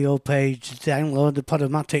Bootboy Radio page, download the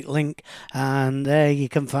Podomatic link, and there you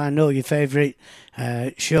can find all your favourite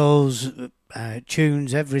shows,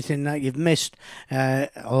 tunes, everything that you've missed,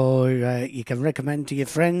 or you can recommend to your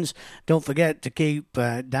friends. Don't forget to keep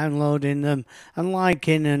downloading them and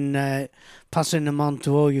liking and passing them on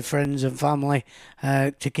to all your friends and family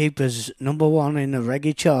to keep us number one in the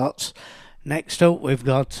reggae charts. Next up, we've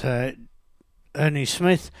got Ernie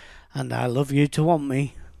Smith and I Love You to Want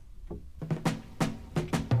Me.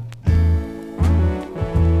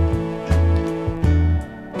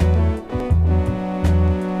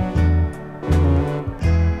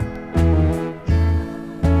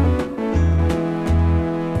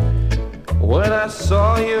 When I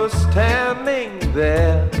saw you standing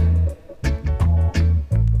there,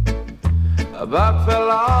 I about fell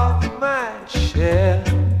off my chair.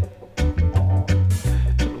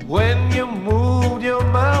 And when you moved your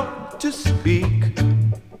mouth to speak,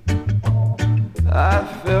 I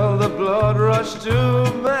felt the blood rush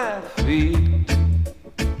to my feet.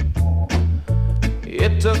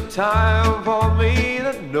 It took time for me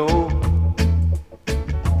to know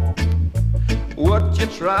what you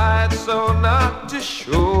tried so not to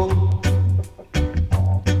show.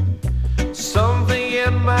 Something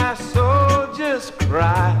in my soul just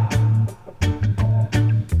cried.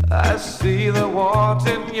 I see the want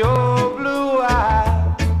in your blue eyes.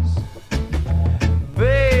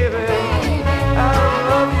 Baby, I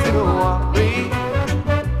love you to want me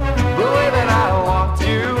the way that I want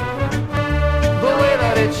you, the way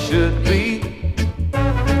that it should be.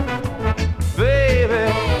 Baby,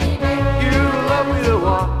 you love me to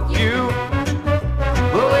want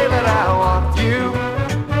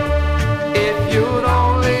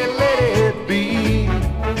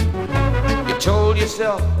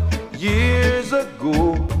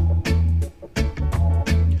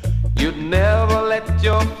never let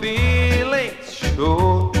your feelings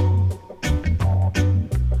show.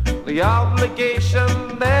 The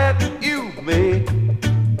obligation that you made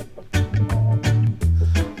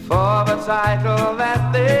for the title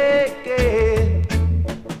that they gave.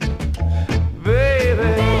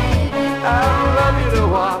 Baby, I love you to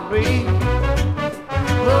want me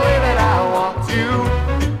the way that I want you,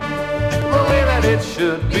 the way that it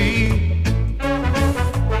should be.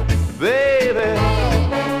 Baby,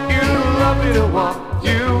 you love me to want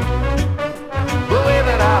you the way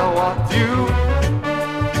that I want you.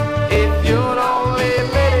 If you'd only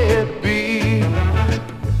let it be.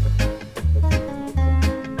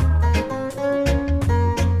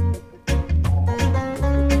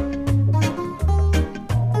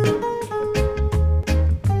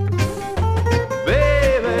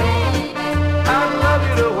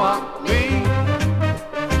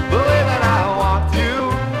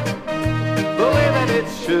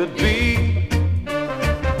 Should be,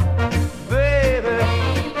 baby,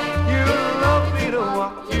 you love me to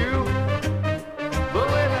want you the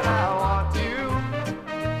way that I want you.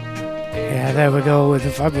 Yeah, there we go with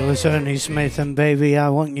the fabulous Ernie Smith and Baby, I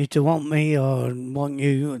Want You to Want Me, or Want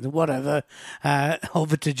You, whatever.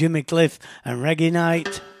 Over to Jimmy Cliff and Reggae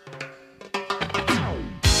Night.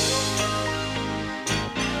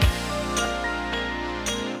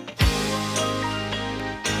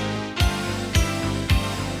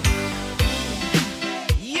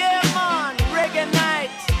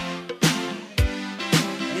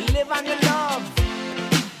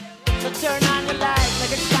 Turn on the light,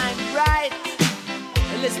 make it shine bright.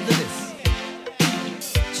 And listen to this.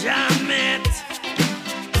 Jam it.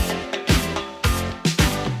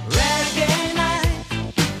 Reggae night.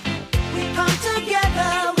 We come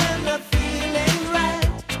together when the feeling's right.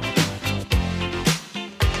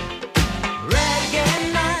 Reggae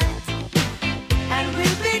night. And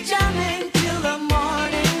we'll be jamming till the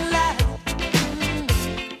morning light.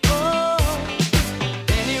 Oh,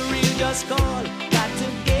 any real just call. Got to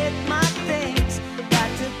get my things, got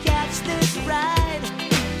to catch this ride.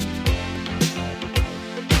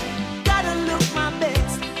 Gotta look my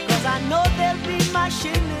best, cause I know they'll be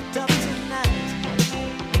mashing it up tonight.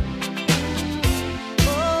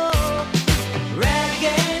 Oh,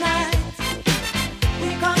 reggae night. We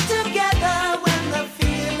come together when the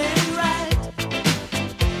feeling's right.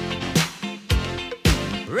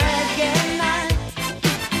 Reggae night.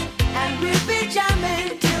 And we'll be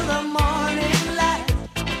jamming till the morning light.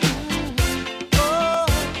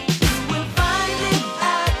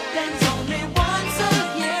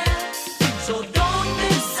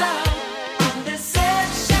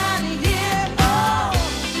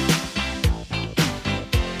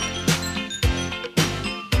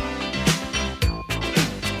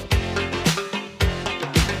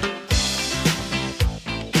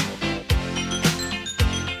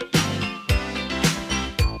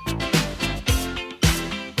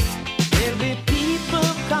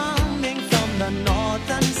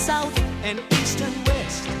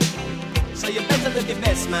 You better look your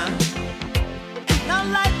best, man. Now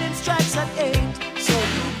lightning strikes at 8, so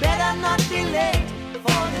you better not be late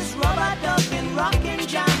for this rubber ducking, rockin',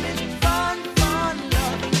 jamming, fun,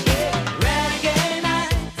 loving, yeah. Reggae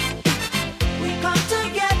night. We come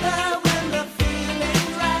together when the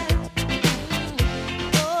feeling's right.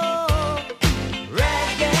 Oh,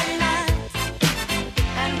 reggae night.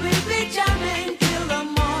 And we'll be jamming till the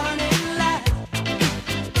morning light.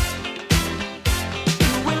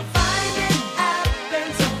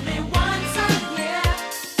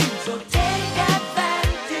 Take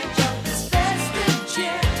advantage of this festive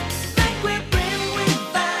cheer. Make we bring with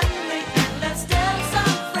family.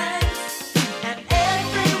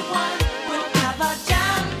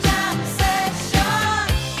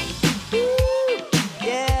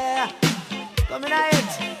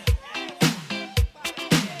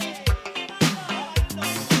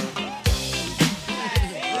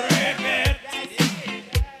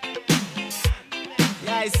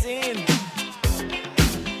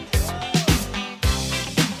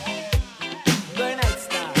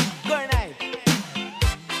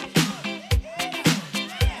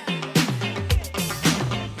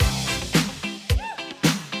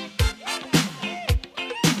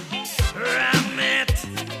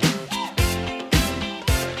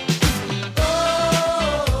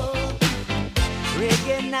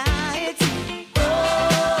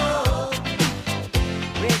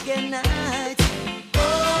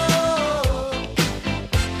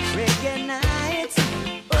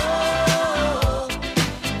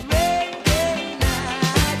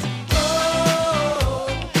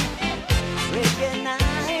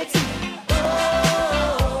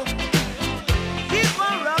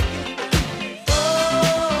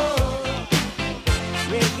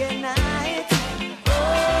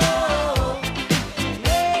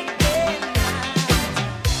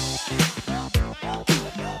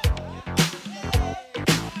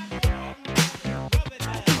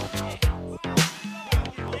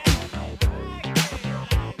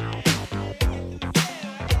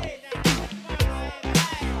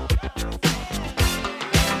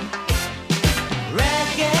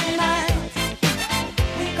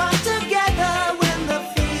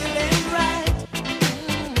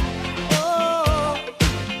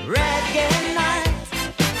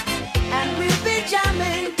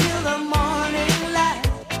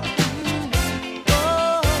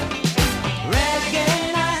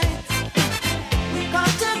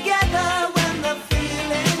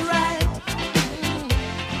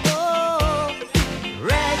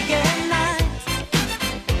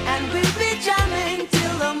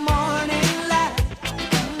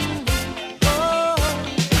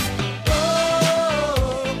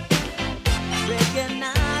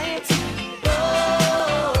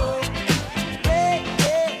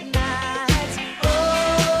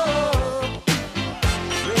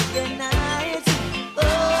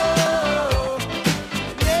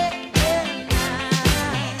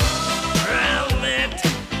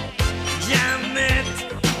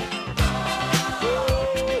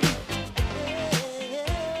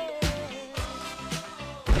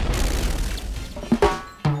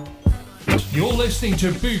 You're listening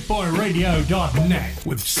to bootboyradio.net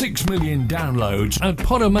with 6 million downloads at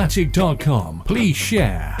podomatic.com. Please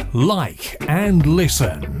share, like, and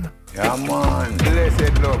listen. Come on,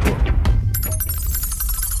 blessed logo.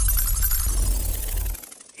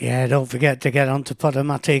 Yeah, don't forget to get onto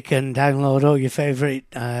Podomatic and download all your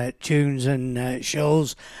favourite tunes and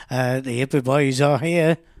shows. The Hippie Boys are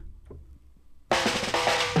here.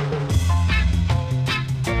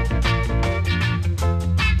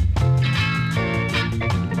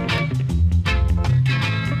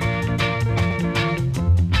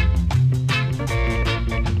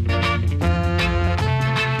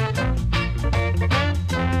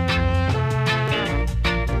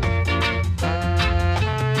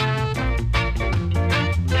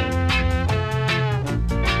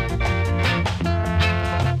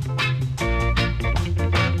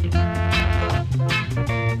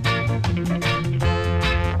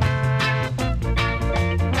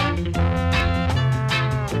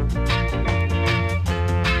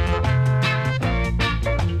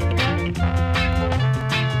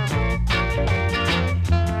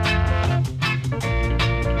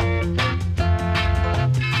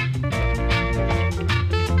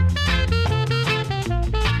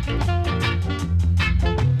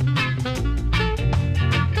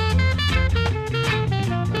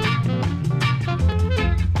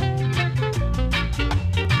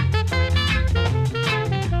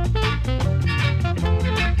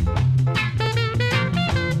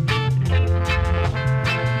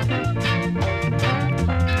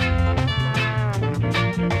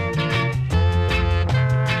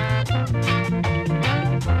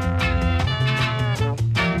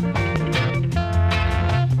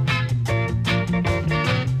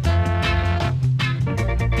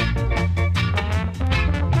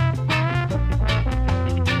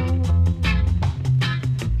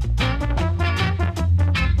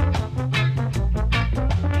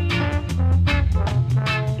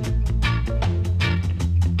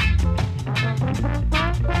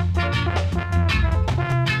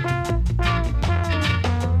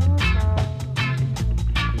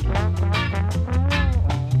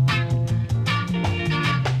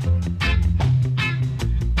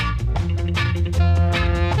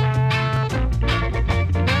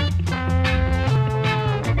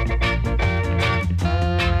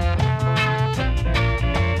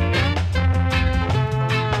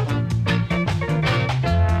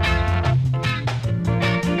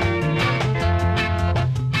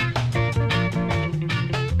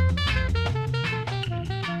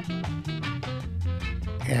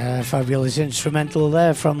 Fabulous instrumental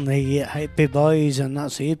there from the Hippie Boys, and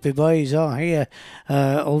that's the Hippie Boys are here.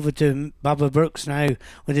 Over to Baba Brooks now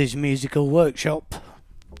with his musical workshop.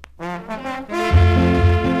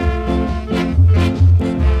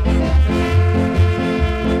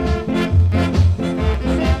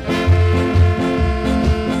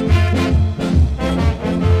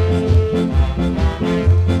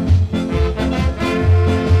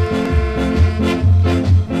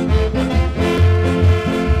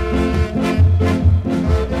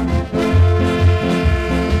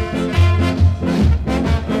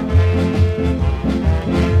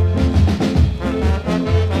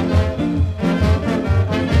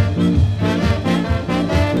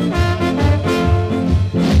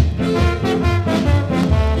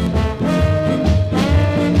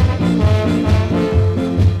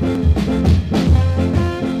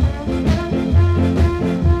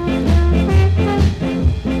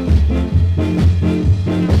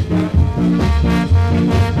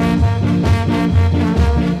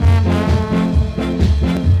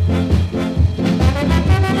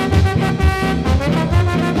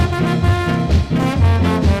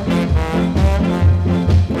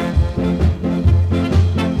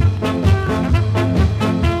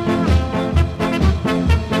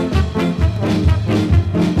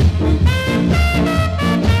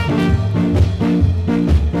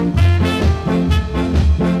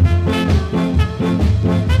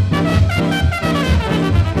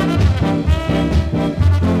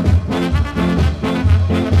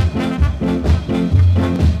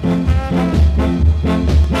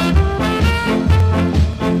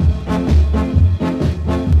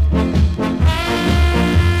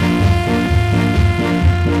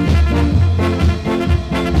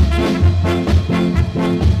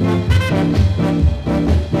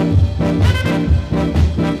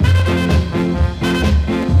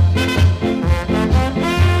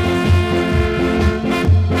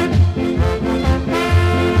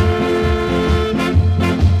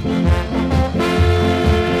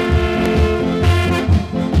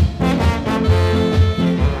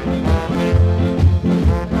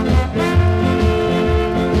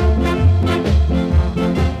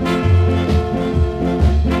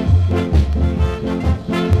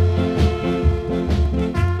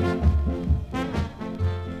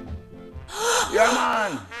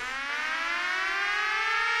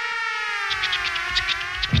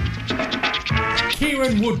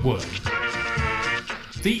 Keiron Woodward.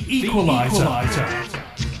 The Equaliser.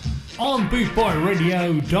 On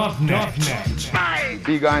bootboyradio.net.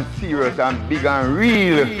 Big and serious and big and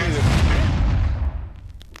real.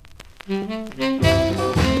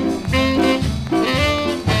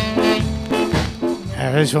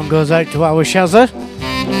 This one goes out to our Shazza.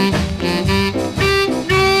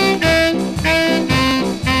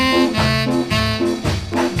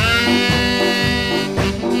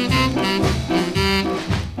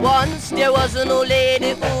 Once there was an old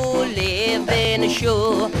lady who lived in a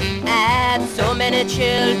shoe. Had so many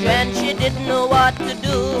children she didn't know what to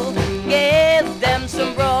do. Gave them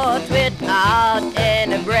some broth without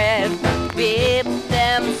any bread. Whip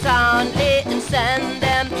them soundly and send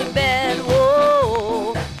them to bed.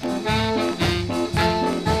 Whoa,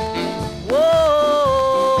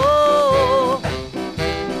 whoa,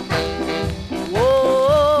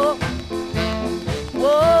 whoa,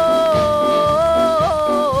 whoa.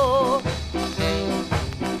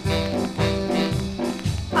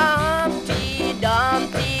 Humpty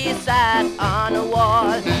Dumpty sat on a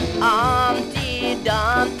wall. Humpty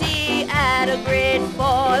Dumpty had a great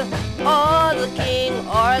fall. All the king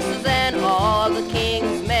horses and all the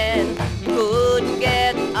king's men couldn't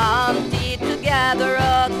get Humpty together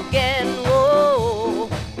again. Whoa,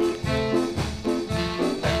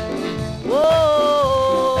 whoa,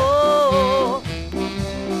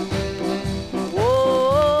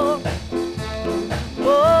 whoa,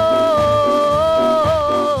 whoa.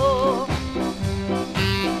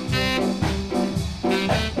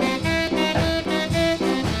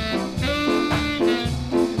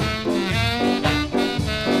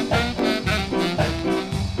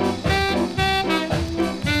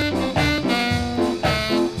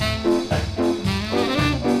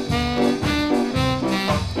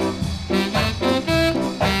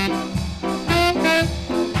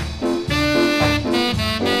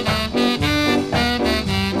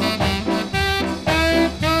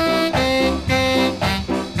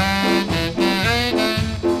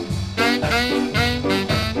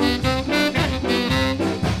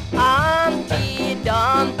 Humpty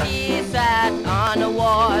Dumpty sat on a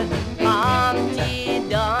wall. Humpty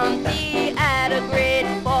Dumpty had a great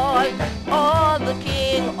fall. All the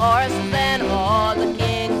king horses and all the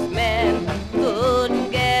king's men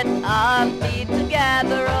couldn't get Humpty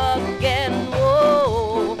together again.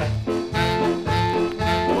 Whoa,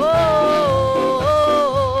 whoa,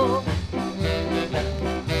 whoa,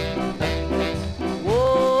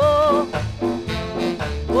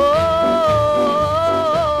 whoa.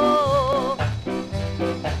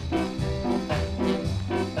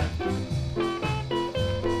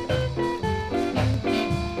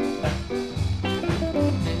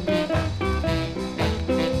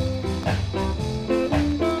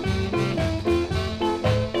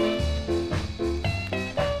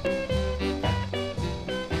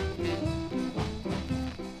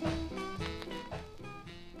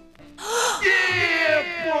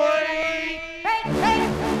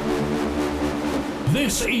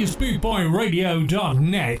 This is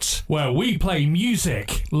bootboyradio.net, where we play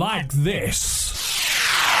music like this.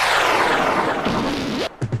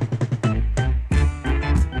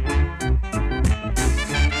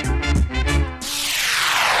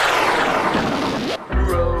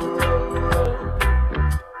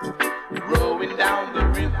 Rolling down the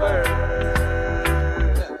river.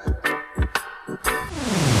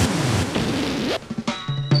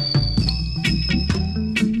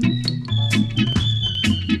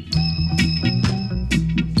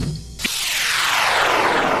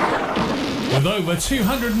 With over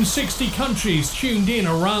 260 countries tuned in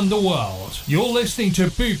around the world, you're listening to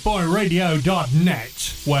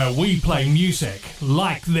bootboyradio.net, where we play music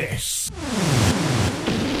like this.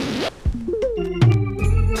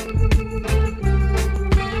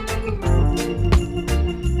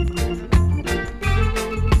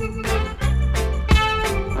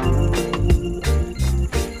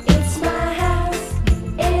 It's my house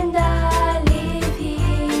and I live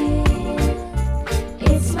here.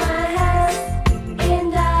 It's my house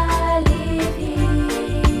and I live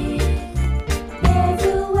here. There's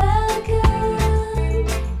a welcome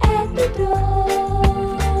at the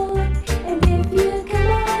door, and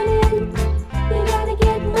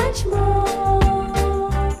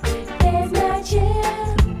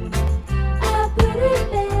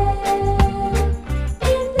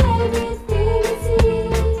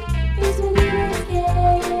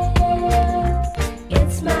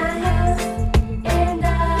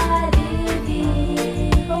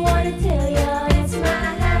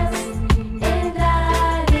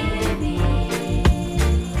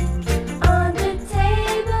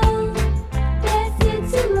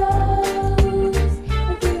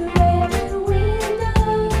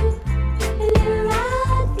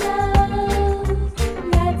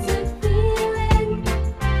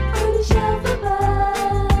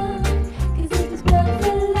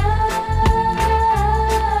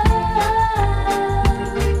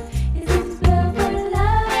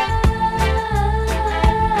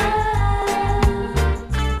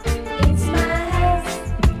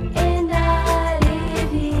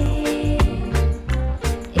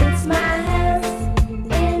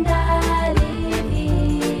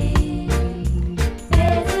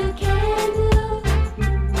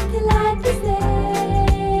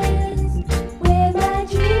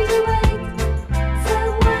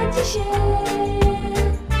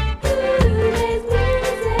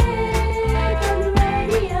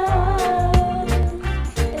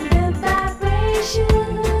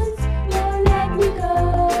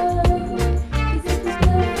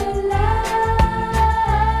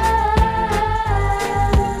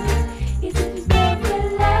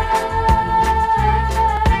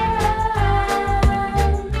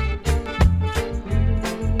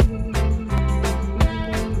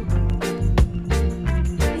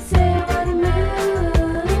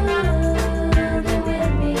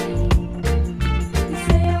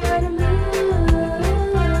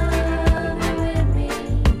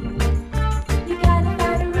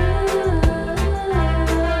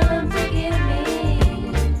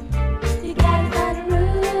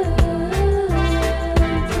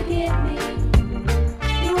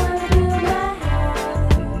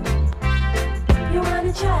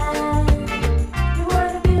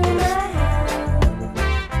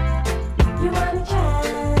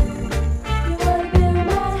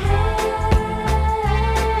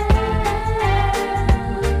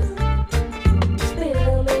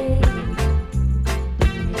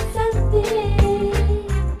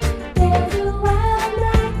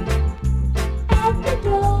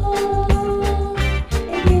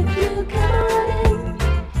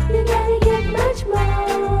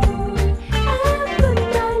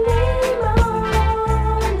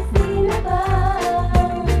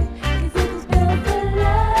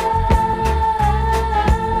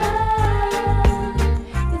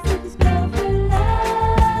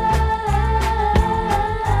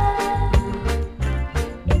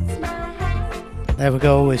There we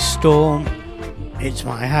go with Storm. It's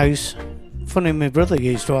my house. Funny, my brother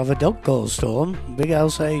used to have a dog called Storm, big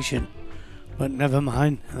Alsatian. But never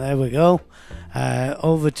mind, there we go.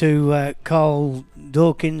 Over to Carl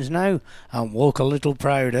Dawkins now and Walk a Little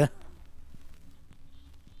Prouder.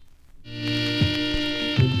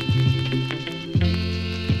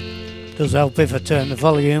 Does help if I turn the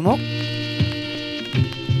volume up.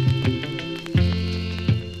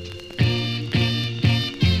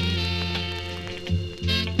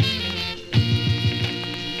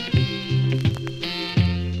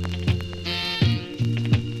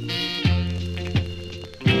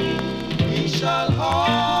 Shall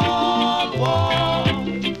all walk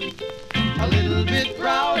a little bit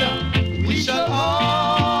prouder. We shall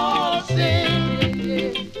all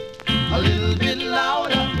sing a little bit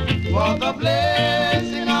louder for the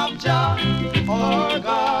blessing of Jah, our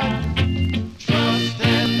God. Trust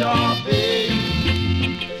and obey.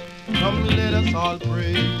 Come, let us all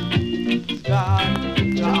praise God.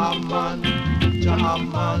 Jah man, Jah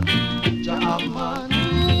man, Jah man.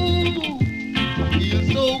 I feel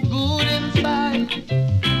so good inside.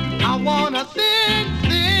 I wanna sing,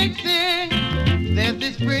 sing, sing. There's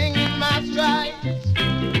this spring in my strides,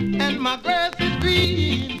 and my grass is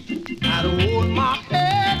green. I'd hold my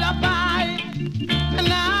head up high,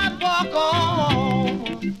 and I'd walk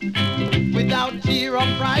on without fear or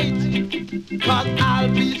fright. 'Cause I'll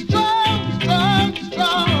be strong, strong,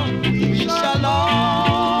 strong. We shall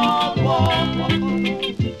all walk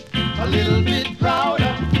a little bit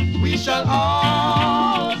prouder. We shall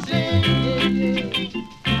all sing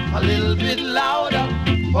a little bit louder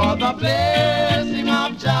for the blessing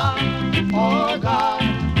of Jah, our God.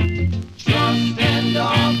 Trust and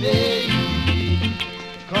obey.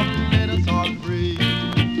 Come, let us all praise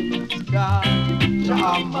God.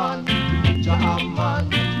 Jah man, Jah man,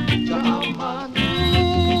 Jah man.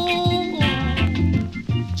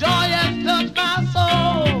 Joy has touched my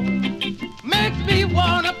soul, makes me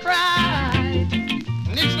wanna cry.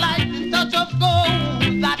 And it's like the touch of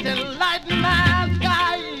gold that enlighten my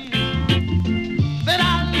sky. That I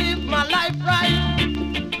live my life right.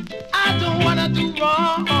 I don't wanna do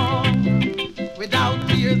wrong without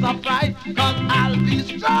tears of fright. 'Cause I'll be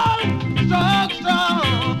strong, strong,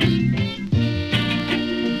 strong.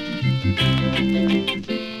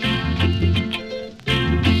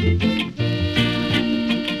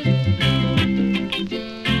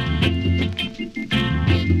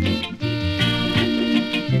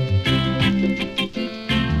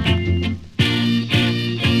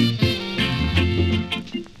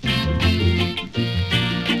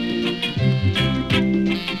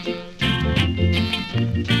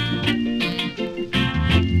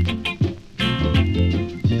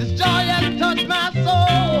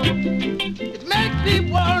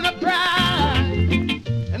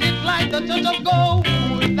 Touch of gold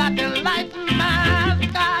that enlighten my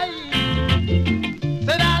sky.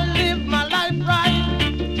 Said I live my life right.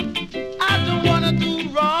 I don't wanna do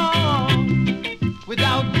wrong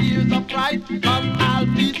without tears of fright. 'Cause I'll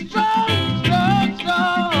be strong, strong,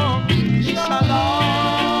 strong. We shall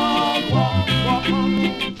all walk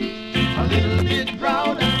a little bit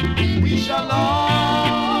prouder. We shall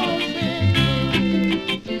all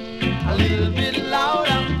sing a little bit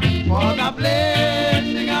louder for the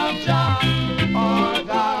blessing of Jah.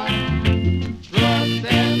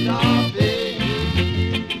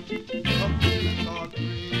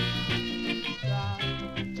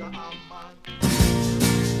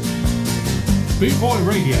 Boot Boy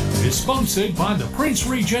Radio is sponsored by the Prince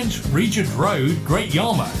Regent, Regent Road, Great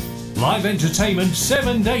Yarmouth. Live entertainment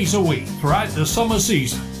 7 days a week throughout the summer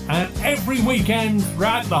season and every weekend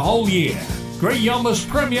throughout the whole year. Great Yarmouth's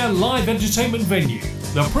premier live entertainment venue,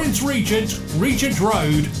 the Prince Regent, Regent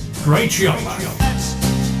Road, Great Yarmouth.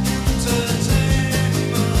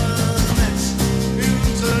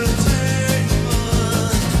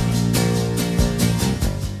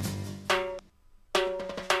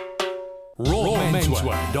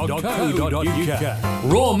 rawmenswear.co.uk.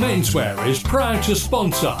 Raw Menswear is proud to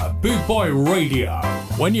sponsor Boot Boy Radio.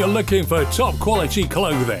 When you're looking for top quality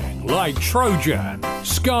clothing like Trojan,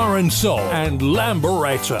 Scar and Soul and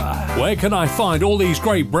Lamberetta, where can I find all these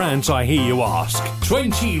great brands, I hear you ask?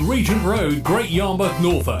 20 Regent Road, Great Yarmouth,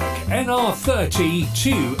 Norfolk, NR30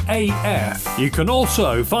 2AF. You can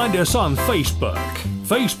also find us on Facebook,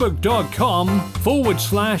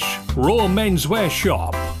 facebook.com/Raw Menswear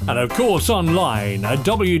Shop. And of course online at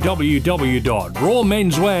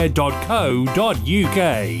www.rawmenswear.co.uk.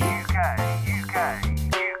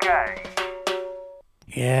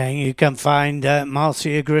 Yeah, you can find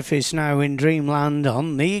Marcia Griffiths now in Dreamland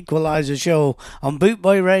on the Equaliser show on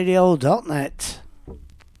bootboyradio.net.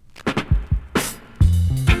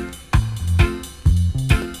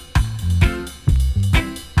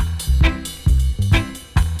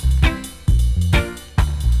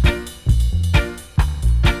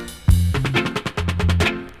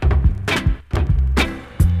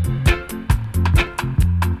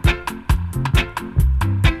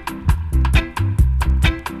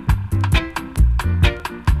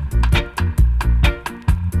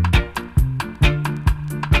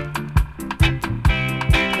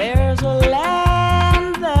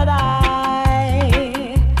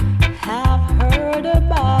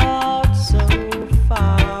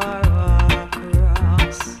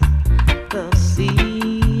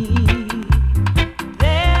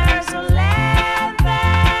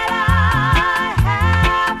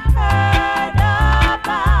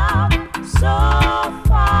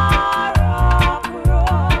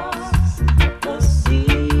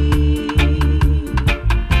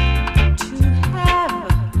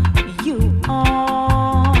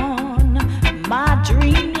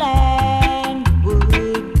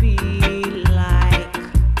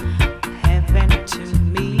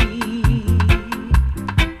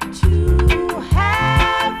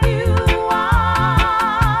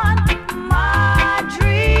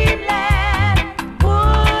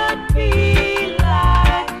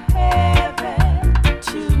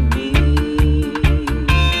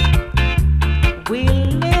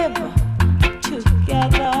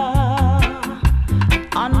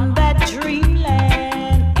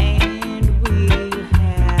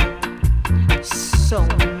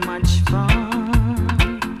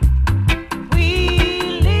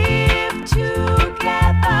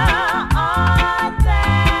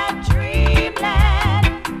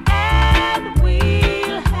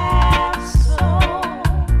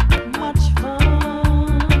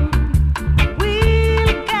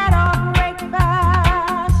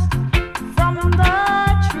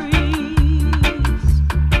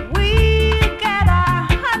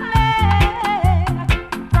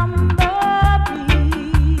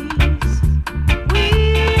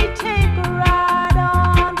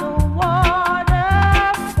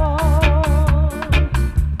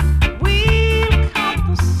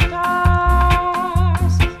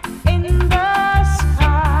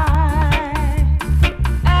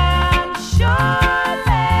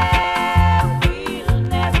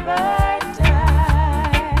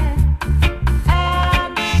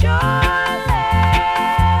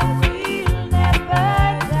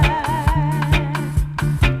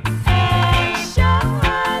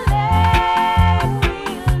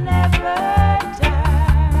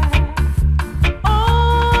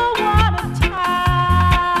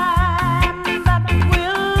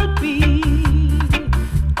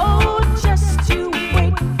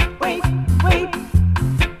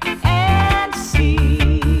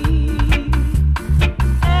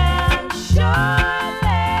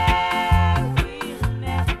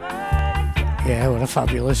 Yeah, what a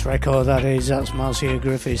fabulous record that is. That's Marcia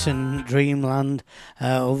Griffiths and Dreamland.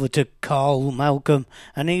 Over to Carl Malcolm,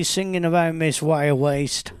 and he's singing about Miss Wire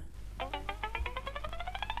Waist.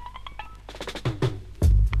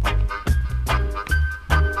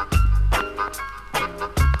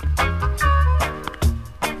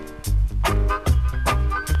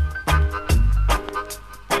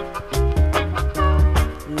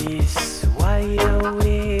 Miss Wire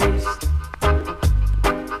Waist,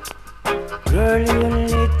 girl, you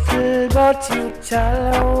little but you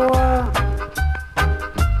tall.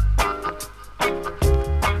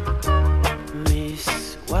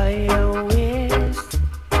 Miss Wire Waist,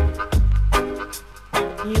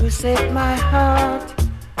 you set my heart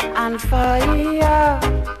on fire.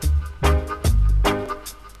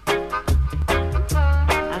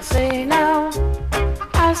 I say now,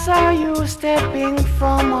 I saw you stepping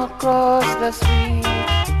from across the street,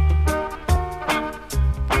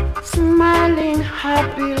 smiling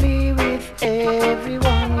happily with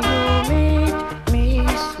everyone you meet.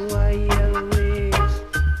 Miss Wire Waist,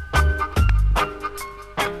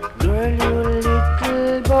 girl, you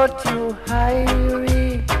little but you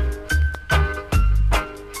hairy.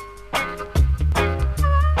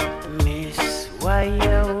 Miss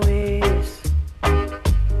Wire Waist,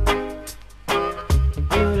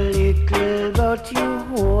 you little but you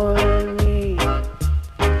hold me.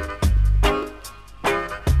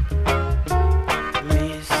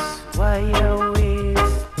 Miss Wire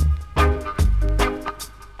Waist,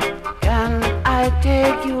 can I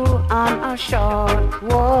take you on a short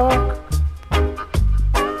walk?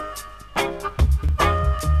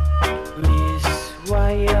 Miss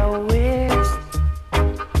Wire Waist,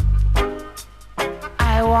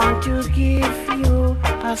 I want to give you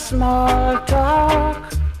a small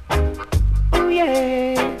talk. Oh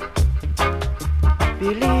yeah,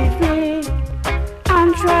 believe me,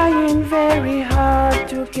 I'm trying very hard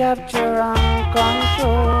to capture and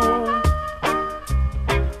control.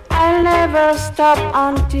 I'll never stop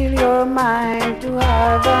until you're mine to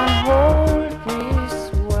have and hold.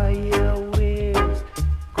 Miss Wire Waist,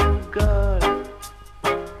 good girl,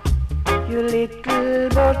 you little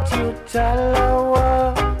but you tall.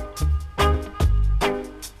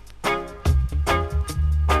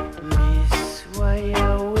 Miss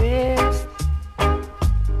Wire Waist,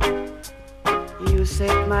 you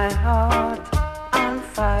set my heart on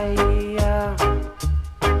fire.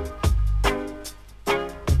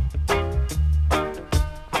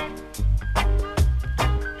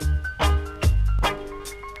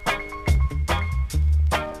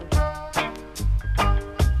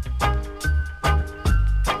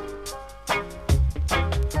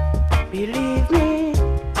 Believe me,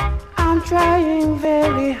 I'm trying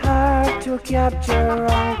very hard to capture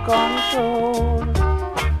and control.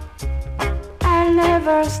 I'll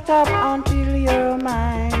never stop until you're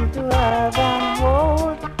mine to have and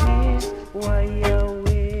hold. Miss Wire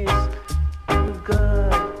Waist, you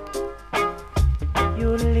girl, you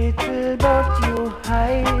little but you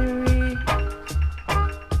hairy.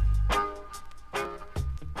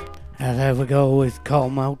 There we go with Carl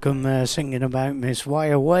Malcolm singing about Miss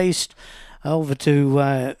Wire Waist. Over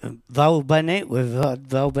to Val Bennett. We've had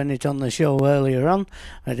Val Bennett on the show earlier on.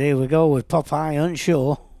 And here we go with Popeye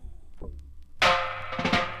Unsure.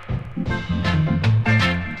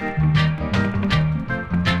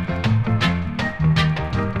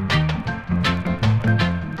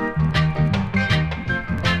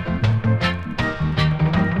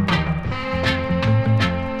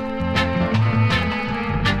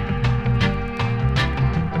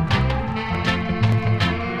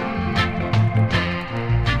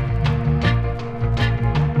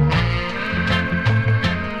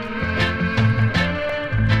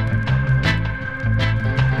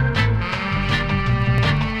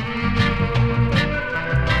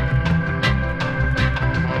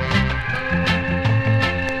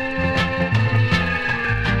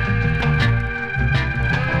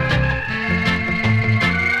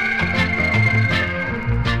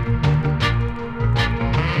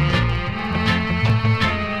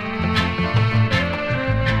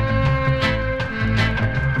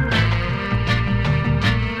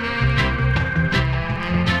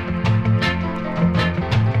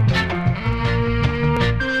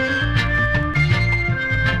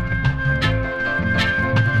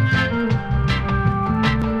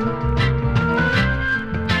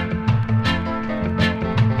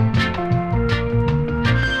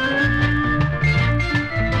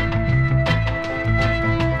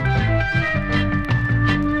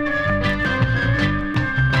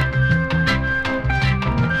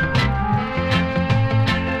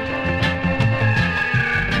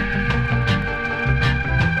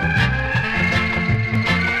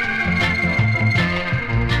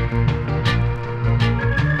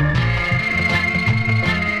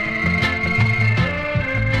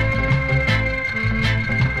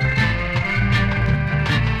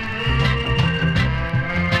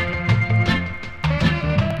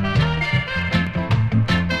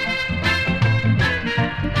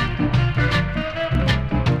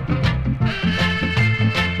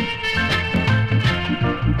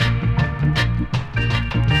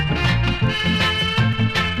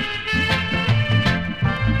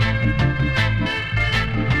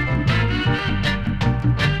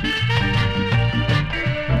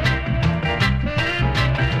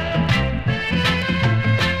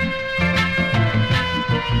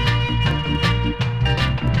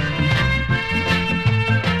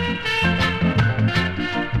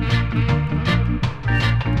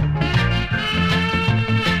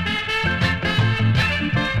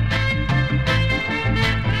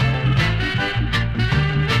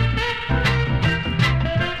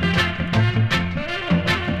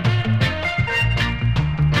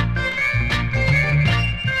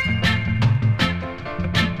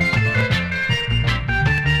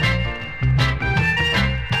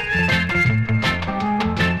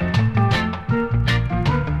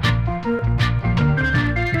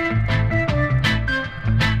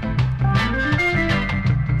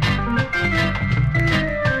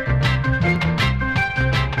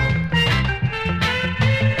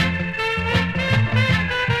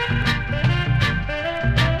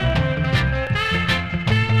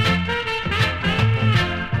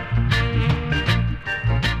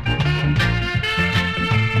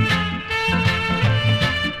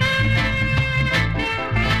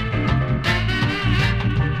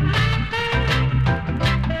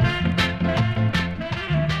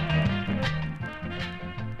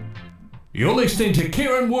 listening to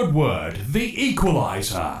Keiron Woodward, the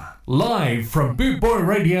Equaliser, live from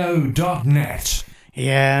bootboyradio.net.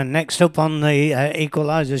 Yeah, next up on the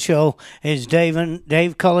Equaliser show is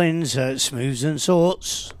Dave Collins, Smooths and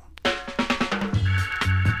Sorts.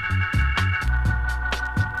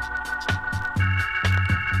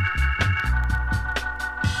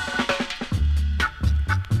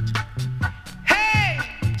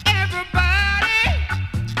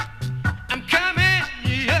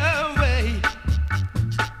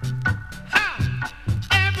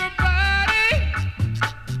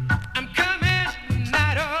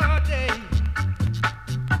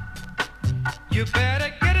 You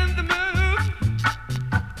better get in the mood.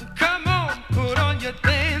 Come on, put on your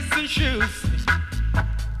dancing shoes.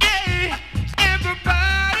 Hey,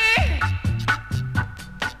 everybody,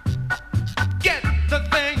 get the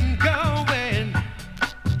thing going.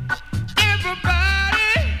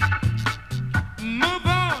 Everybody, move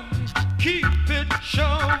on, keep it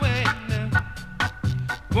showing.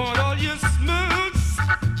 Want all your smooths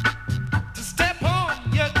to step on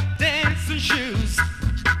your dancing shoes.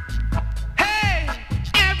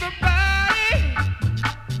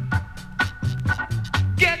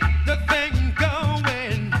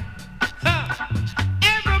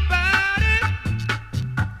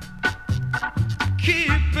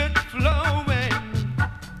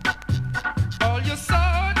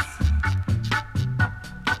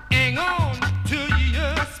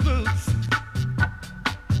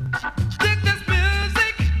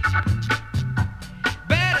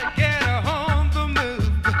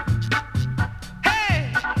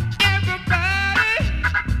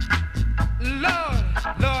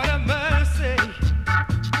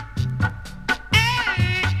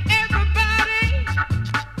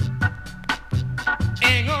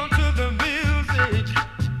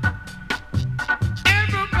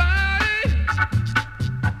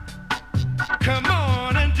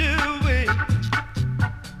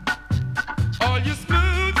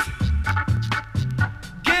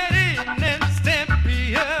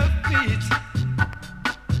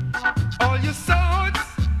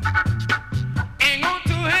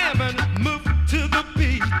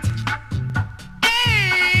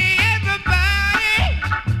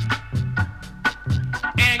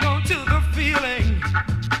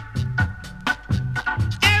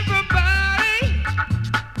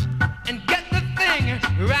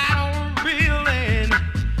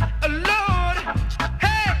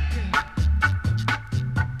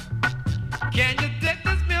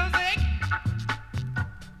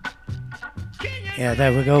 Yeah,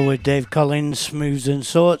 there we go with Dave Collins, Smooths and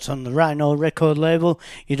Sorts on the Rhino record label.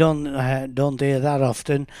 You don't hear that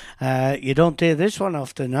often. You don't hear this one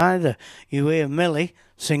often either. You hear Millie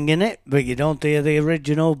singing it, but you don't hear the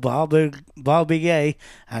original Barbie Gay.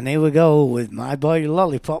 And here we go with My Boy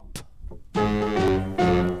Lollipop.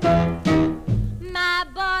 My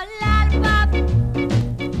boy lollipop,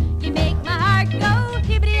 you make my heart go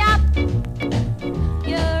hibbity-hop.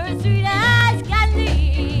 You're as sweet as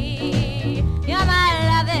candy, you're my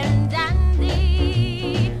loving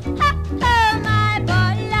dandy. Ha-ha, my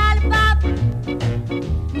boy lollipop,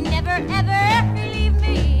 never ever leave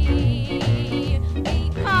me,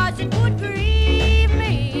 because it would grieve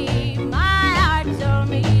me, my heart told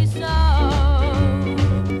me so.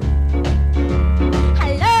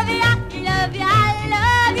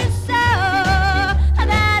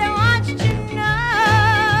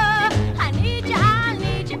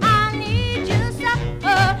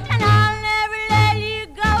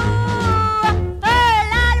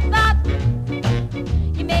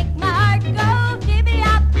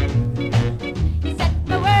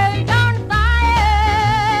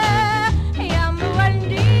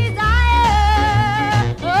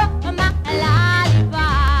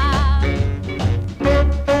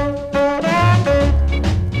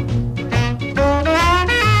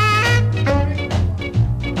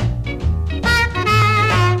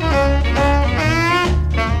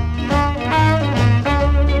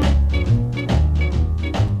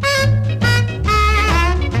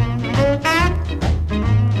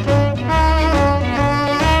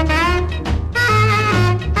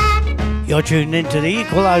 You're tuned into the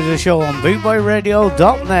Equaliser show on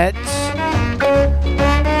bootboyradio.net.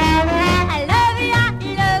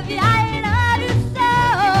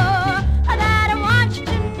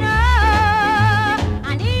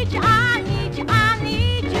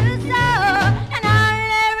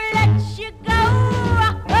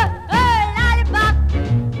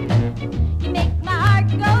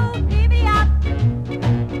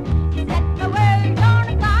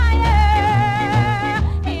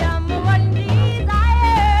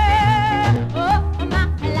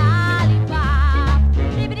 La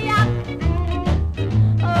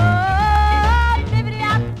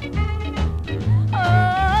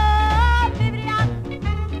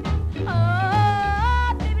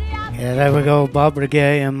there we go, Barbara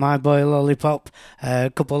Gay and My Boy Lollipop.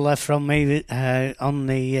 A couple left from me on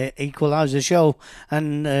the Equaliser show.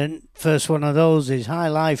 And first one of those is High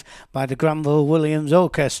Life by the Granville Williams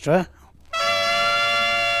Orchestra.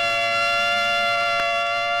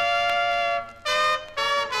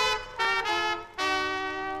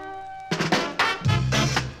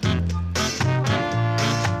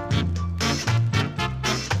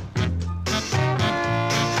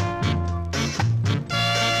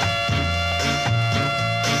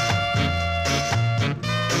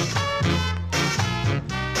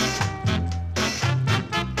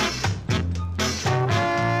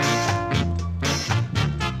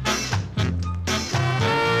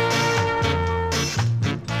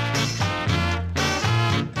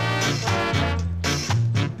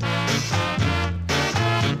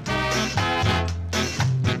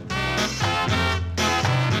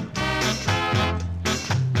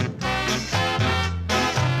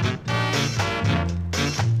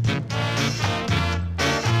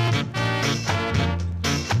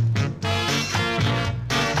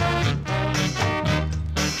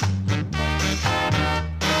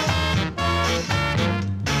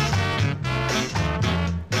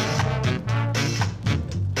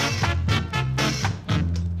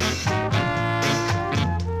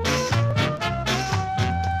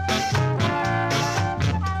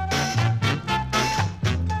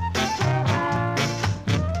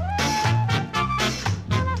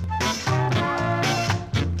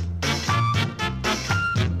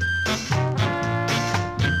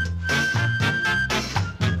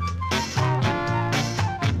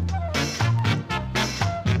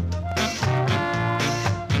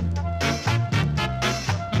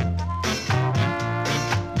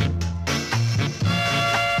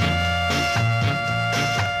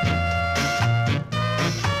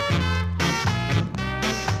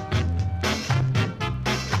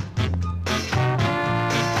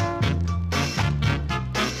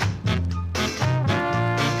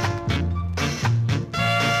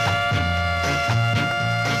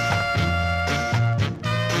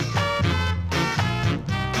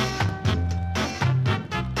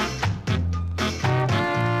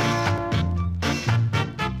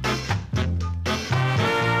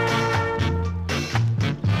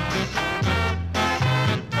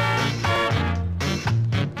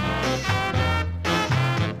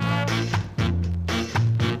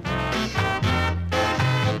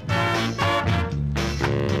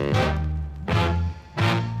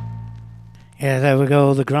 Yeah, there we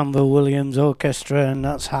go, the Granville Williams Orchestra, and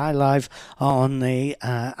that's High Life on the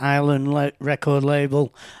Ireland record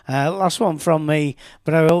label. Last one from me,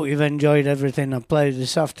 but I hope you've enjoyed everything I've played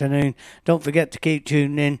this afternoon. Don't forget to keep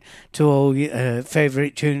tuning in to all your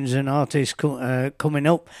favourite tunes and artists coming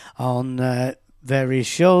up on various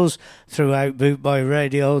shows throughout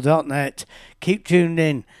bootboyradio.net. Keep tuned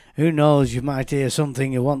in. Who knows, you might hear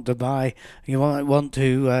something you want to buy. You might want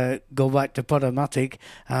to go back to Podomatic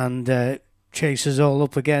and chase us all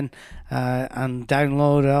up again and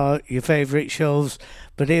download your favourite shows.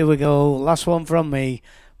 But here we go, last one from me,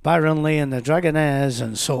 Byron Lee and the Dragonaires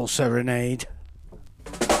and Soul Serenade.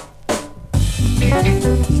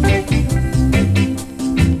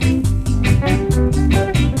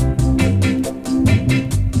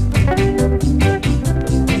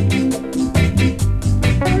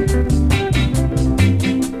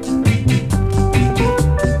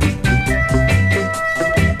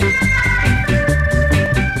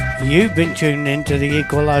 You've been tuning in to the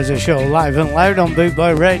Equaliser show, live and loud on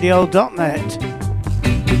bootboyradio.net.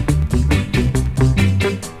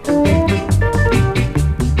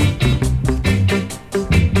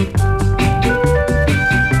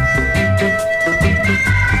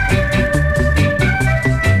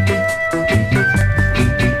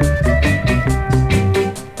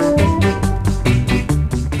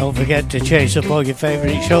 Don't forget to chase up all your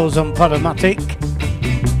favourite shows on Podomatic.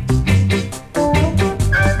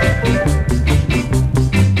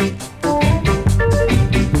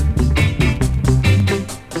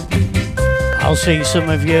 I'll see some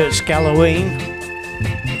of you at Scalloween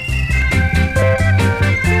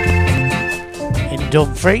in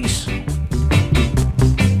Dumfries.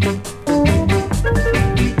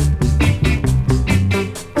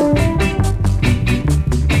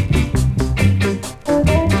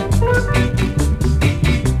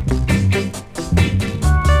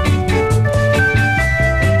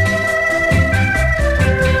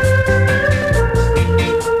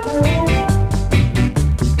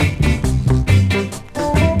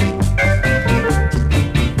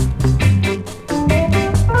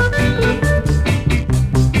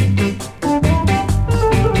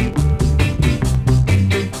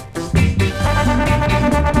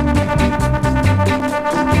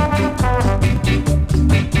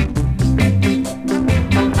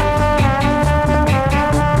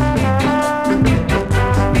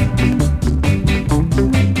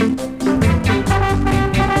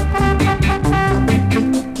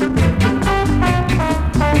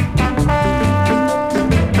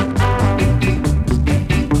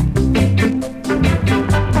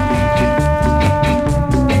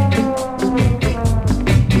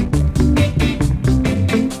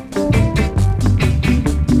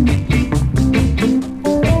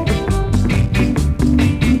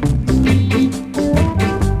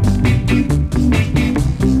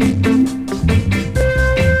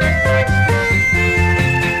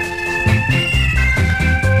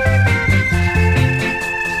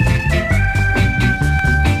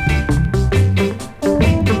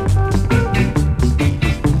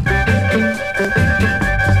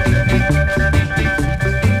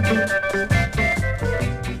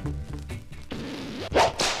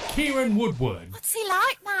 Woodward. What's he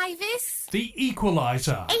like, Mavis? The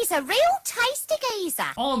Equaliser. He's a real tasty geezer.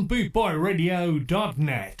 On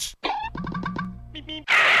bootboyradio.net.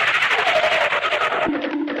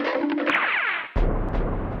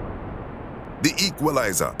 The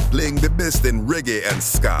Equaliser, playing the best in reggae and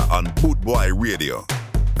ska on Bootboy Radio.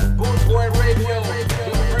 Bootboy Radio,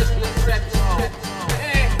 the first section.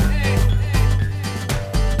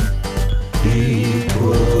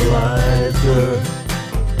 Equaliser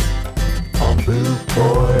on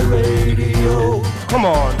Bootboy Radio. Come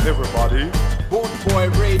on, everybody. Bootboy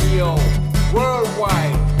Radio,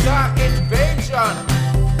 worldwide, dark invasion.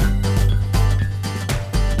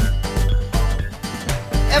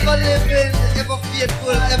 Ever living, ever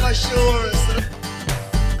faithful, ever sure.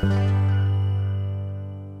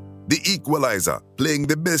 The Equaliser, playing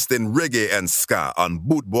the best in reggae and ska on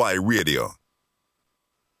Bootboy Radio.